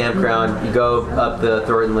Goodell Campground. You go up the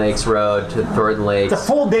Thornton Lakes Road to Thornton Lakes. It's a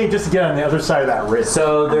full day just to get on the other side of that ridge.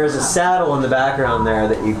 So there's a saddle in the background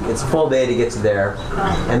there it's a full day to get to there,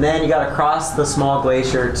 and then you got to cross the small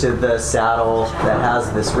glacier to the saddle that has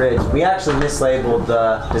this ridge. We actually mislabeled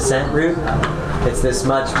the descent route. It's this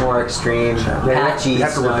much more extreme, patchy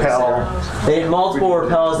snow. They did multiple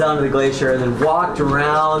rappels down to the glacier and then walked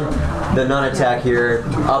around the Nunatak here,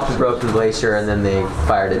 up the broken glacier, and then they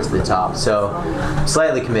fired it to the top. So,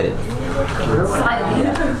 slightly committed.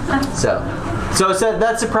 Yeah. So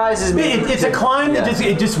that surprises me. It's a climb that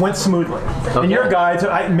just went smoothly. Okay. And your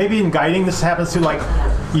guide, maybe in guiding, this happens to like,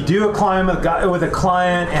 you do a climb with a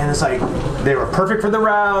client, and it's like they were perfect for the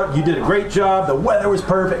route. You did a great job. The weather was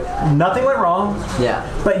perfect. Nothing went wrong. Yeah.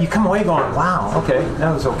 But you come away going, wow, okay,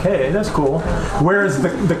 that was okay. That's cool. Whereas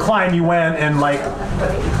the climb you went and like,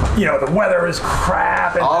 the weather is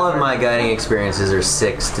crap. And all of my guiding experiences are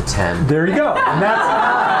 6 to 10. There you go. And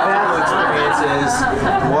that's experiences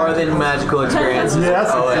more than magical experiences. Yes,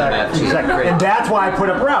 exactly. And that's why I put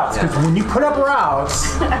up routes, because when you put up routes,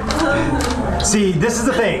 see, this is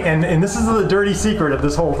the thing, and this is the dirty secret of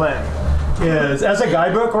this whole thing, is as a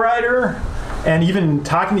guidebook writer, and even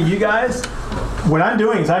talking to you guys, what I'm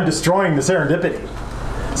doing is I'm destroying the serendipity.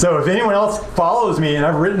 So if anyone else follows me and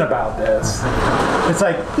I've written about this, it's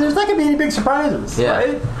like there's not gonna be any big surprises,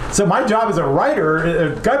 right? So my job as a writer,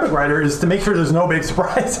 a guidebook writer, is to make sure there's no big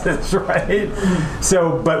surprises, right?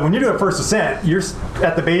 So, but when you do a first ascent, you're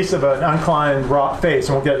at the base of an unclimbed rock face,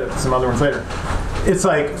 and we'll get to some other ones later. It's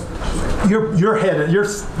like your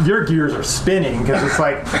gears are spinning, because it's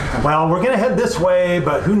like, well, we're gonna head this way,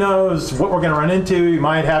 but who knows what we're gonna run into? You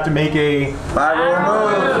might have to make a move.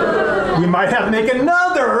 We might have to make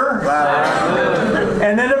another,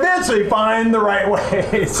 and then eventually find the right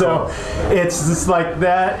way. So it's just like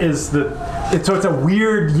that is so it's a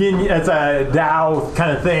weird it's a Tao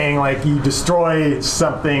kind of thing. Like you destroy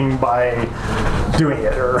something by doing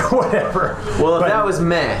it or whatever. Well, if that was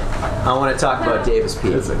meh, I want to talk about Davis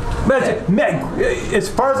Peak. But as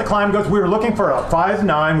far as the climb goes, we were looking for a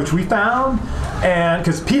 5.9, which we found, and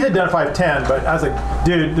because Pete had done a 5.10, but I was like,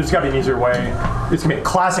 dude, there's got to be an easier way. It's gonna be a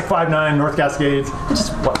classic 5.9 North Cascades. It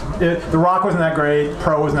just wasn't. The rock wasn't that great.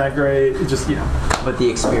 Pro wasn't that great. It just But the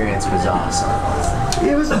experience was awesome.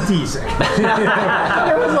 It was decent.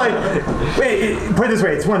 It was like, put it this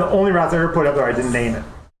way, it's one of the only routes I ever put up there I didn't name it.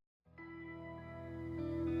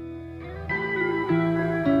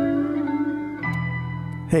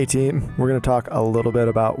 Hey team, we're going to talk a little bit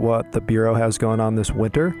about what the Bureau has going on this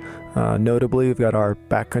winter. Notably, we've got our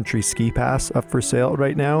backcountry ski pass up for sale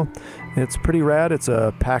right now. It's pretty rad. It's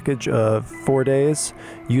a package of 4 days.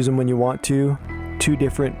 Use them when you want to. 2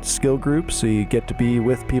 different skill groups, so you get to be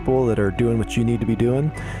with people that are doing what you need to be doing.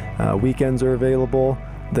 Weekends are available.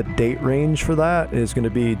 The date range for that is going to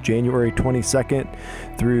be January 22nd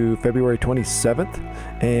through February 27th.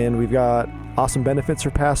 And we've got awesome benefits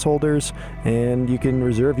for pass holders, and you can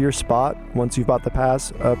reserve your spot once you've bought the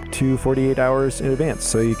pass up to 48 hours in advance,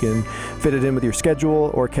 so you can fit it in with your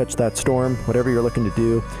schedule or catch that storm, whatever you're looking to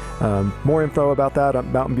do. More info about that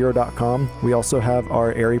on mountainbureau.com. We also have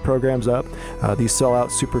our ARI programs up. These sell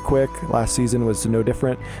out super quick. Last season was no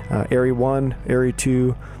different. ARI 1, ARI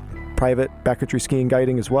 2, private backcountry skiing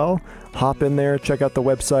guiding as well. Hop in there, check out the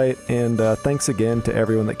website, and thanks again to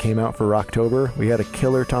everyone that came out for Rocktober. We had a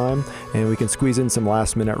killer time, and we can squeeze in some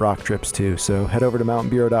last-minute rock trips too. So head over to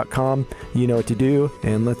mountainbureau.com. You know what to do,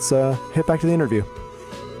 and let's hit back to the interview.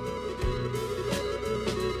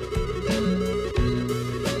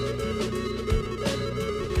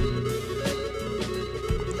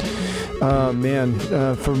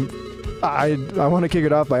 I want to kick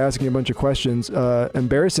it off by asking a bunch of questions.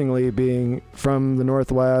 Embarrassingly, being from the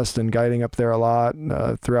Northwest and guiding up there a lot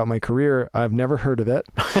throughout my career, I've never heard of it.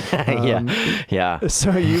 Yeah.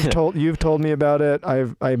 So you've told me about it.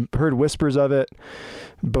 I've heard whispers of it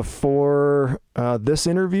before this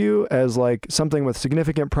interview as like something with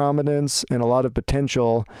significant prominence and a lot of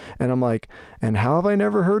potential, and I'm like, and how have I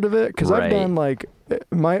never heard of it? Because I've done like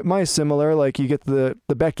my similar, like you get the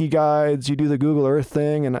Becky guides, you do the Google Earth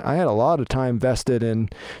thing, and I had a lot of time vested in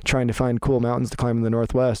trying to find cool mountains to climb in the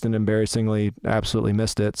Northwest, and embarrassingly absolutely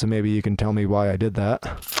missed it. So maybe you can tell me why I did that.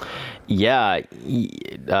 Yeah.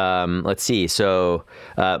 Let's see. So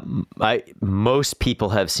most people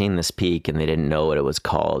have seen this peak and they didn't know what it was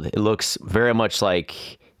called. It looks very much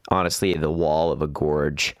like, honestly, the wall of a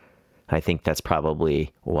gorge. I think that's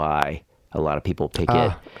probably why a lot of people pick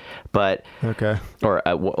it. But okay. Or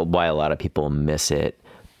why a lot of people miss it.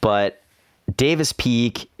 But Davis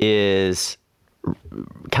Peak is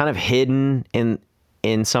kind of hidden in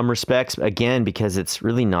some respects, again, because it's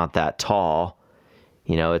really not that tall.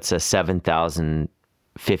 You know, it's a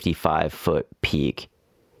 7,055 foot peak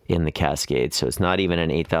in the Cascades. So it's not even an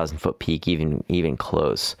 8,000 foot peak, even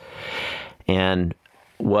close. And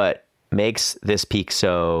what makes this peak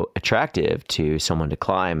so attractive to someone to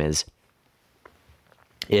climb is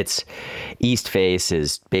its east face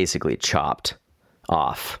is basically chopped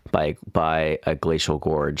off by a glacial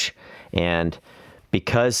gorge. And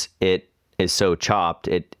because it is so chopped,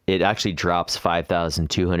 it actually drops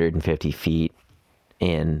 5,250 feet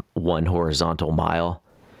in one horizontal mile,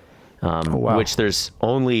 wow. Which there's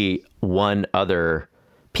only one other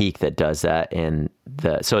peak that does that.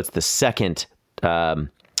 So it's the second, I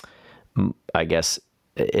guess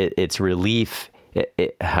its relief.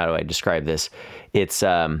 How do I describe this? It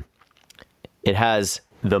has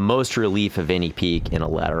the most relief of any peak in a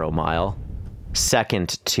lateral mile,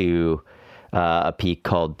 second to a peak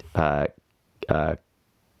called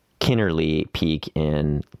Kinnerly Peak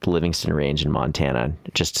in the Livingston Range in Montana,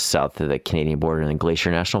 just south of the Canadian border in the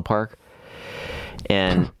Glacier National Park.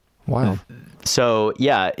 And wow. So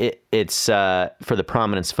yeah, it's for the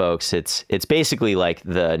prominence folks, it's basically like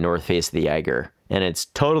the north face of the Eiger, and it's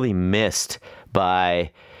totally missed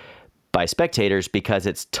by spectators because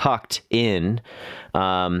it's tucked in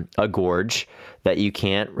a gorge that you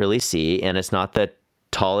can't really see, and it's not the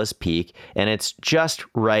tallest peak, and it's just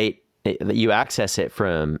right. You access it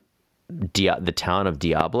from the town of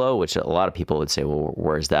Diablo, which a lot of people would say, well,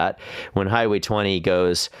 where's that? When Highway 20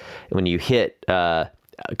 goes, when you hit,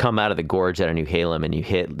 come out of the gorge out of New Halem and you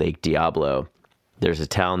hit Lake Diablo, there's a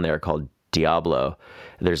town there called Diablo.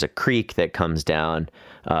 There's a creek that comes down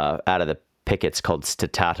out of the pickets called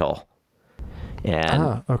Statatel.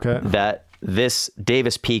 And this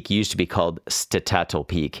Davis Peak used to be called Statatel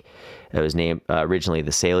Peak. It was named originally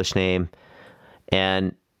the Salish name.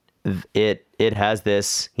 And it has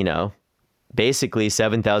this, basically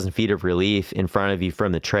 7,000 feet of relief in front of you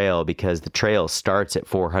from the trail, because the trail starts at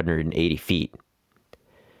 480 feet.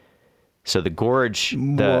 So the gorge,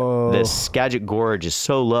 the Skagit Gorge is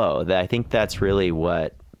so low that I think that's really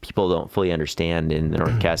what people don't fully understand in the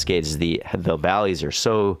North Cascades is the valleys are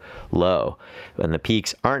so low and the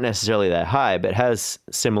peaks aren't necessarily that high, but has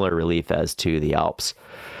similar relief as to the Alps.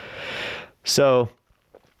 So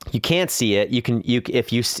you can't see it.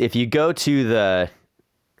 If you go to the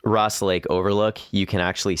Ross Lake overlook, you can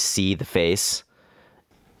actually see the face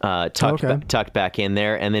tucked back in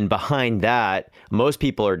there. And then behind that, most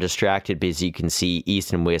people are distracted because you can see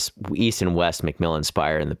east and west McMillan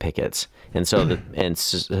Spire and the pickets. And so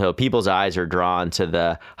so people's eyes are drawn to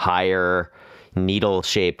the higher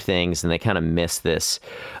needle-shaped things, and they kind of miss this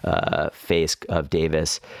face of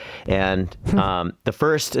Davis. And the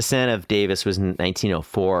first ascent of Davis was in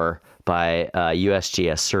 1904 by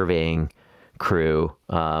USGS surveying crew.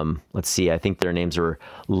 Let's see, I think their names were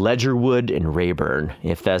Ledgerwood and Rayburn.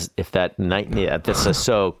 This is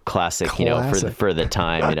so classic, for the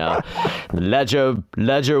time,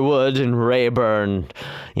 Ledgerwood and Rayburn,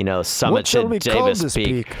 summited Davis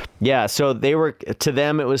Peak. Yeah, so they were, to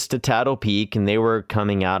them it was Statatel Peak, and they were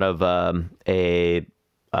coming out of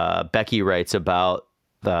Becky writes about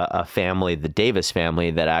a family, the Davis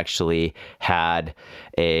family, that actually had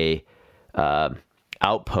a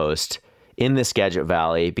outpost in the Skagit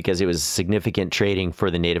Valley because it was significant trading for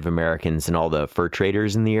the Native Americans and all the fur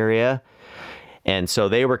traders in the area. And so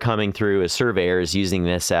they were coming through as surveyors using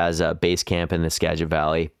this as a base camp in the Skagit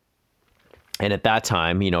Valley. And at that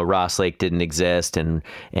time, Ross Lake didn't exist and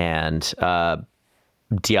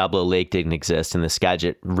Diablo Lake didn't exist, and the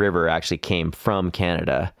Skagit River actually came from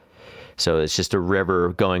Canada. So it's just a river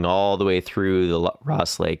going all the way through the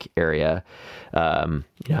Ross Lake area.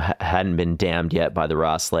 Hadn't been dammed yet by the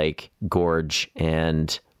Ross Lake Gorge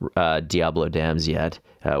and Diablo dams yet,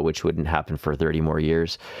 which wouldn't happen for 30 more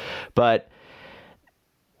years. But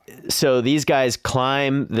so these guys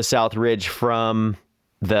climb the South Ridge from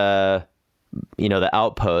the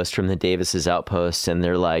outpost, from the Davis's outpost, and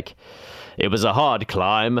they're like, it was a hard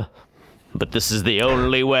climb, but this is the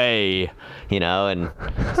only way, and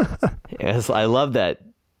I love that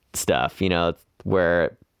stuff,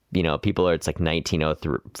 where, people are, it's like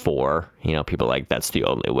 1904, people are like, that's the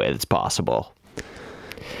only way that's possible.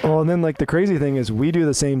 Well, and then the crazy thing is we do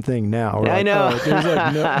the same thing now. I know.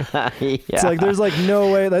 It's like there's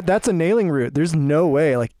no way that's a nailing route. There's no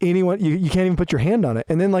way anyone, you can't even put your hand on it.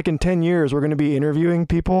 And then in 10 years, we're going to be interviewing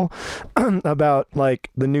people about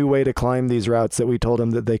the new way to climb these routes that we told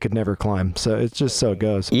them that they could never climb. So it's just so it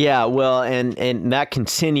goes. Yeah, well, and that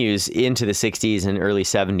continues into the 60s and early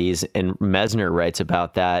 70s. And Mesner writes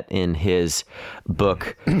about that in his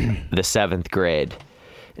book, The Seventh Grade.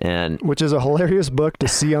 Which is a hilarious book to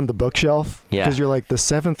see on the bookshelf. Yeah. Because you're like, the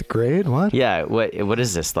seventh grade? What? Yeah. What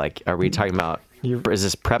is this like? Are we talking about, is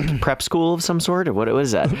this prep school of some sort? Or what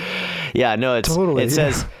is that? Yeah, no, it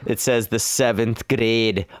says the seventh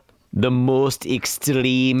grade, the most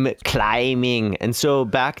extreme climbing. And so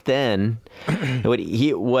back then, what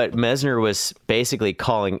Mesner was basically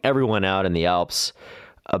calling everyone out in the Alps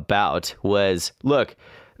about was, look,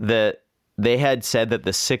 they had said that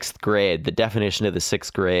the sixth grade, the definition of the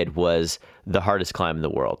sixth grade was the hardest climb in the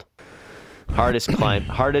world. Hardest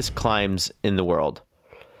climbs in the world.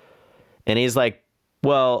 And he's like,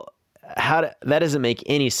 well, that doesn't make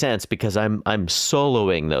any sense because I'm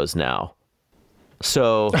soloing those now.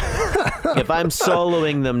 So if I'm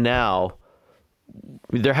soloing them now,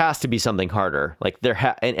 there has to be something harder.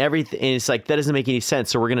 And everything, and it's like, that doesn't make any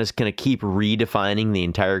sense. So we're gonna keep redefining the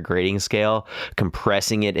entire grading scale,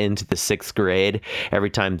 compressing it into the sixth grade every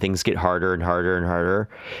time things get harder and harder and harder.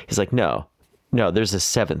 He's like, no, there's a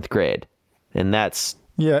seventh grade, and that's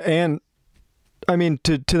and I mean,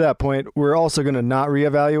 to that point, we're also going to not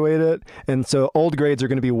reevaluate it. And so old grades are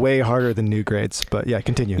going to be way harder than new grades. But yeah,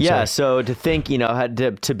 continue. Yeah. Sorry. So to think,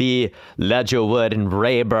 had to be Ledgerwood and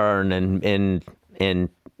Rayburn in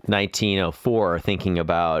 1904, thinking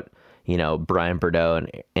about, Bryan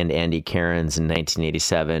Burdo and Andy Cairns in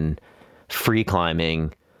 1987, free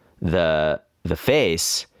climbing the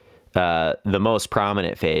face, the most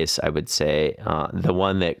prominent face, I would say, the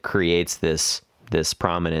one that creates this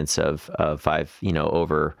prominence of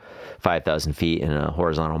over 5,000 feet in a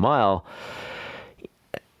horizontal mile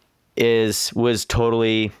was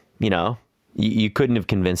totally, you couldn't have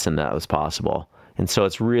convinced them that was possible. And so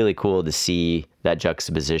it's really cool to see that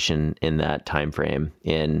juxtaposition in that time frame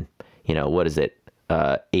in,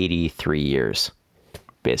 83 years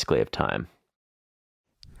basically of time.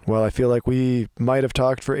 Well, I feel like we might have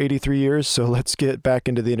talked for 83 years, so let's get back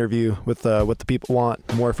into the interview with what the people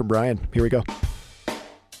want. More from Bryan. Here we go.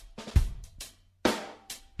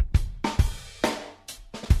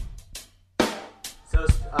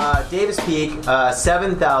 Davis Peak,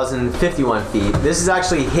 7,051 feet. This is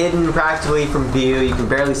actually hidden practically from view. You can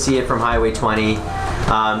barely see it from Highway 20.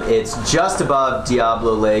 It's just above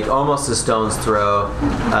Diablo Lake, almost a stone's throw.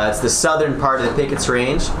 It's the southern part of the Pickett's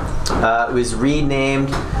Range. It was renamed,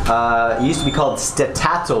 it used to be called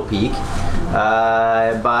Statato Peak.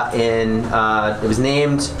 It was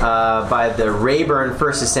named by the Rayburn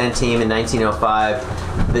First Ascent team in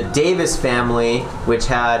 1905. The Davis family, which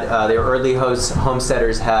had their early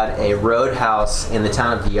homesteaders, had a roadhouse in the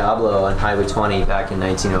town of Diablo on Highway 20 back in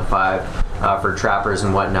 1905 for trappers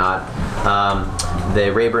and whatnot.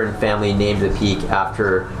 The Rayburn family named the peak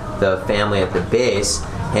after the family at the base.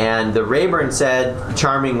 And the Rayburn said,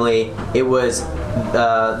 charmingly, it was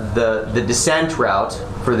the descent route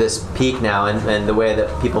for this peak now, and the way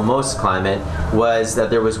that people most climb it, was that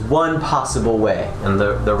there was one possible way, and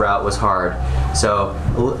the route was hard. So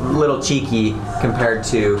a little cheeky compared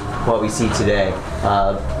to what we see today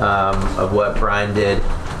of what Bryan did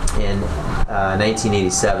in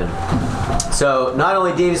 1987. So not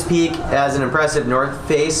only Davis Peak has an impressive north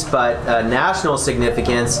face, but national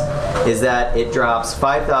significance. is that it drops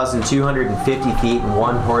 5,250 feet in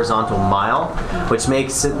 1 horizontal mile, which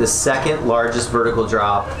makes it the second largest vertical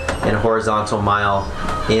drop in a horizontal mile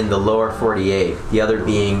in the lower 48, the other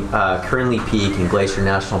being Kernley Peak in Glacier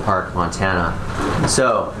National Park, Montana.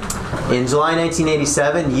 So, in July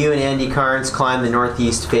 1987, you and Andy Carnes climbed the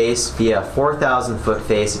northeast face via a 4,000-foot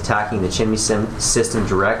face attacking the chimney system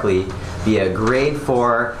directly via grade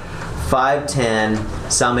 4, 510,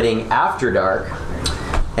 summiting after dark.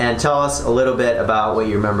 And tell us a little bit about what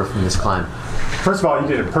you remember from this climb. First of all, you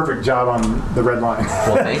did a perfect job on the red line.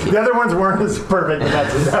 Well, thank you. The other ones weren't as perfect, but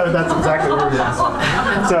that's exactly what it is.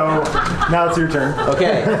 So now it's your turn.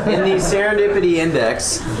 Okay, in the Serendipity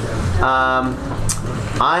Index, I'm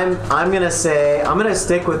gonna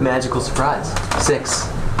stick with Magical Surprise 6.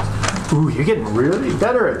 Ooh, you're getting really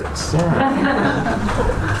better at this.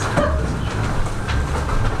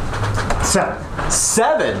 Yeah.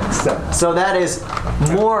 7. 7. So that is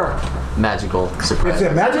more Magical Surprise.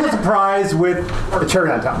 It's a magical surprise with a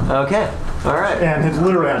cherry on top. Okay, all right. And it's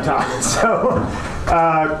literally on top. So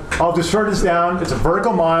I'll just short this down. It's a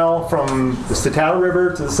vertical mile from the Statow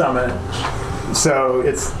River to the summit. So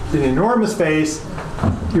it's an enormous face.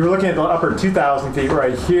 You're looking at the upper 2,000 feet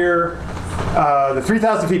right here. The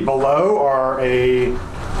 3,000 feet below are a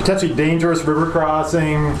potentially dangerous river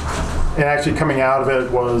crossing, and actually coming out of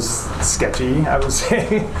it was sketchy, I would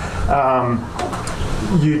say.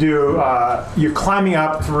 You're climbing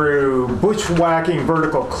up through bushwhacking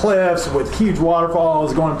vertical cliffs with huge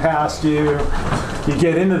waterfalls going past you. You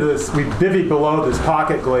get into this, we bivvied below this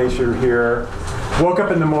pocket glacier here. Woke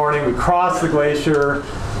up in the morning, we crossed the glacier.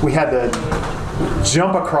 We had to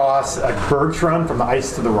jump across a berg run from the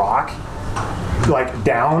ice to the rock, like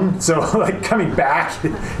down. So like coming back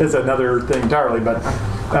is another thing entirely, but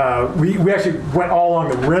we actually went all along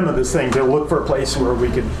the rim of this thing to look for a place where we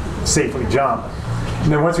could safely jump.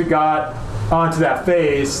 And then once we got onto that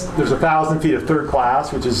face, there's 1,000 feet of third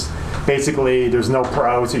class, which is basically there's no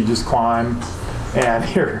pro, so you just climb. And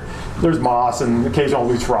there's moss and occasional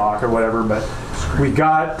loose rock or whatever. But we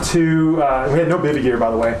got to, we had no bivvy gear, by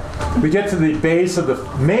the way. We get to the base of the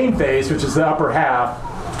main face, which is the upper half.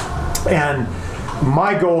 And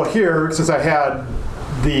my goal here, since I had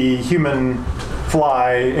the human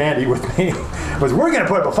fly, Andy, with me, was we're going to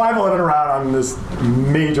put a 511 around on this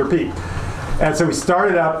major peak. And so we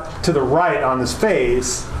started up to the right on this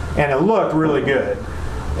face, and it looked really good.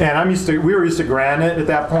 And we were used to granite at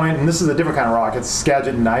that point, and this is a different kind of rock. It's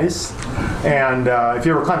Skagit gneiss. And if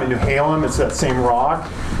you ever climbed New Halem, it's that same rock.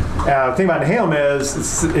 The thing about New Halem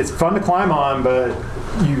is it's fun to climb on, but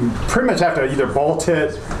you pretty much have to either bolt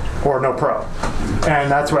it or no pro. And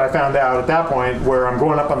that's what I found out at that point, where I'm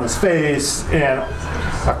going up on this face, and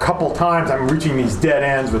a couple times I'm reaching these dead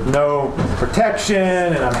ends with no protection,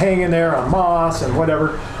 and I'm hanging there on moss and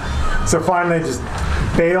whatever. So finally I just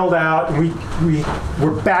bailed out, and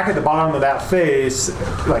we're back at the bottom of that face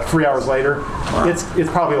like 3 hours later. Wow.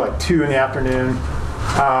 It's probably like 2 in the afternoon.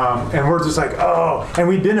 And we're just like, oh, and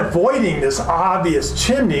we've been avoiding this obvious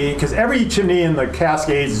chimney, because every chimney in the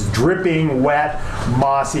Cascades is dripping, wet,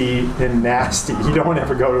 mossy, and nasty. You don't want to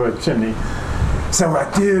ever go to a chimney. So we're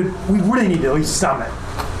like, dude, we really need to at least summit.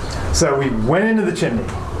 So we went into the chimney,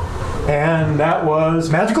 and that was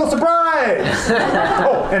Magical Surprise!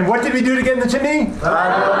 Oh, and what did we do to get in the chimney?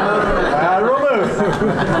 Lateral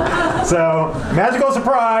move. So, Magical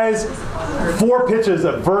Surprise, 4 pitches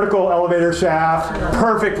of vertical elevator shaft,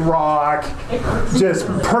 perfect rock, just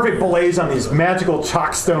perfect blaze on these magical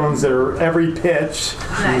chalk stones that are every pitch.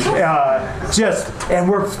 And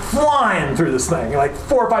we're flying through this thing, like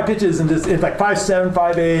 4 or 5 pitches, and just it's like 5.7,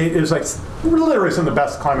 5.8. It was like literally some of the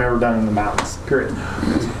best climbing I've ever done in the mountains, period.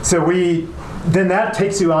 So then that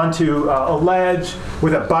takes you onto a ledge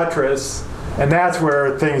with a buttress, and that's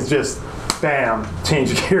where things just, bam,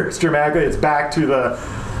 change gears dramatically. It's back to the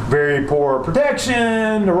very poor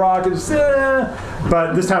protection, the rock is,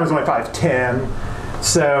 but this time it was only 5.10.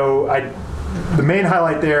 So the main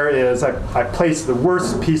highlight there is I placed the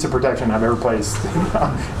worst piece of protection I've ever placed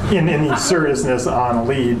in any seriousness on a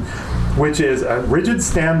lead, which is a rigid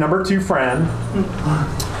stem number 2 friend.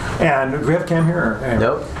 And do we have Cam here?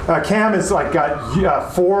 Nope. Cam is like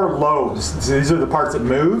got 4 lobes. So these are the parts that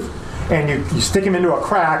move. And you stick them into a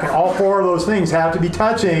crack, and all 4 of those things have to be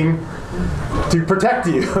touching to protect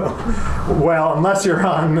you. Well, unless you're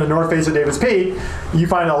on the north face of Davis Peak, you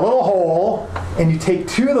find a little hole, and you take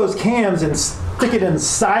 2 of those cams and stick it in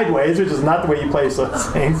sideways, which is not the way you place those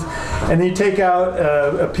things. And then you take out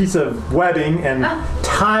a piece of webbing and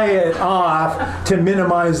tie it off to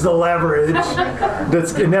minimize the leverage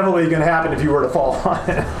that's inevitably going to happen if you were to fall on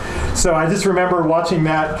it. So I just remember watching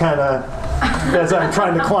that kind of as I'm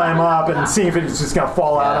trying to climb up and seeing if it's just going to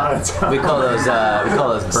fall out on its own. We call those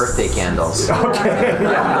birthday candles. Okay,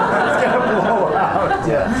 yeah. It's going to blow out.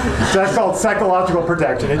 Yeah. So that's called psychological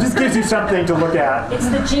protection. It just gives you something to look at. It's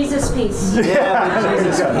the Jesus piece. Yeah, the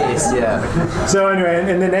Jesus piece, yeah. So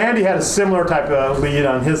anyway, and then Andy had a similar type of lead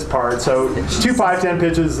on his part. So 2 5-10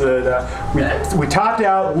 pitches that we topped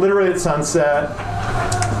out literally at sunset.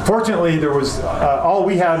 Fortunately, there was all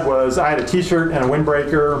we had was I had a t-shirt and a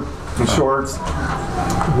windbreaker and shorts.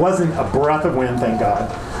 Wasn't a breath of wind, thank God.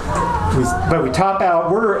 But we top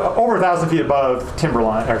out. We're over 1,000 feet above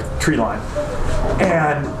timberline or tree line,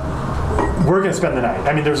 and we're going to spend the night.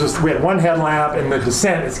 I mean, we had one headlamp, and the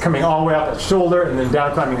descent is coming all the way up that shoulder and then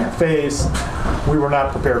down climbing that face. We were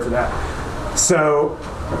not prepared for that. So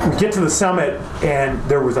we get to the summit, and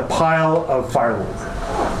there was a pile of firewood.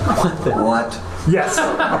 What? Yes, a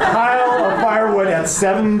pile of firewood at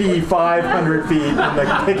 7,500 feet in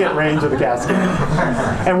the picket range of the Cascade.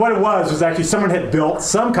 And what it was actually someone had built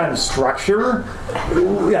some kind of structure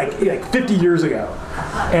like 50 years ago.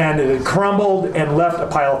 And it had crumbled and left a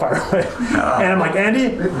pile of firewood. And I'm like,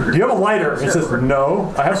 Andy, do you have a lighter? He says,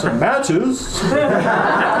 no, I have some matches.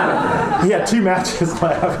 He had 2 matches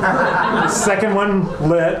left. The second one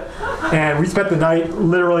lit. And we spent the night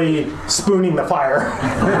literally spooning the fire.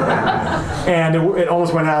 And it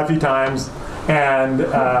almost went out a few times. And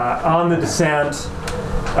on the descent,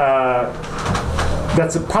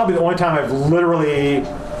 that's probably the only time I've literally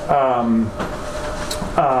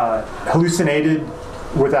hallucinated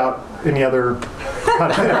without any other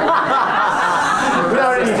kind of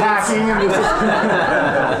without any hacking.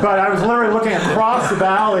 But I was literally looking across the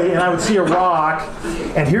valley, and I would see a rock.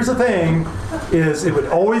 And here's the thing, is it would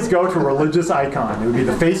always go to a religious icon. It would be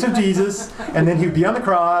the face of Jesus, and then he would be on the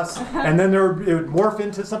cross, and then it would morph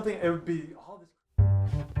into something. It would be all this.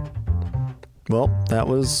 Well, that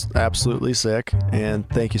was absolutely sick, and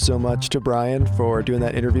thank you so much to Bryan for doing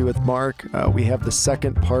that interview with Mark. We have the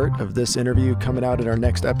second part of this interview coming out in our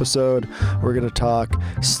next episode. We're going to talk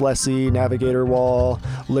Slessy, Navigator Wall,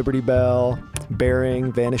 Liberty Bell,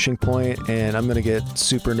 Bearing, Vanishing Point, and I'm going to get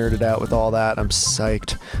super nerded out with all that. I'm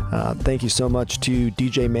psyched. Thank you so much to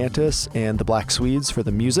DJ Mantis and the Black Swedes for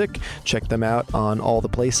the music. Check them out on all the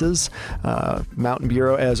places. Mountain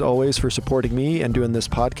Bureau, as always, for supporting me and doing this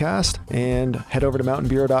podcast. And head over to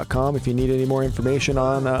mountainbureau.com if you need any more information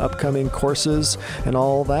on upcoming courses and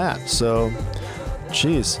all that. So,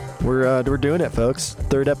 geez, we're doing it, folks.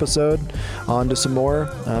 3rd episode, on to some more.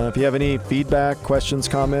 If you have any feedback, questions,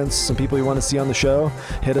 comments, some people you want to see on the show,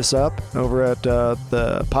 hit us up over at the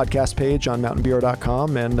podcast page on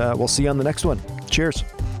mountainbureau.com, and we'll see you on the next one. Cheers.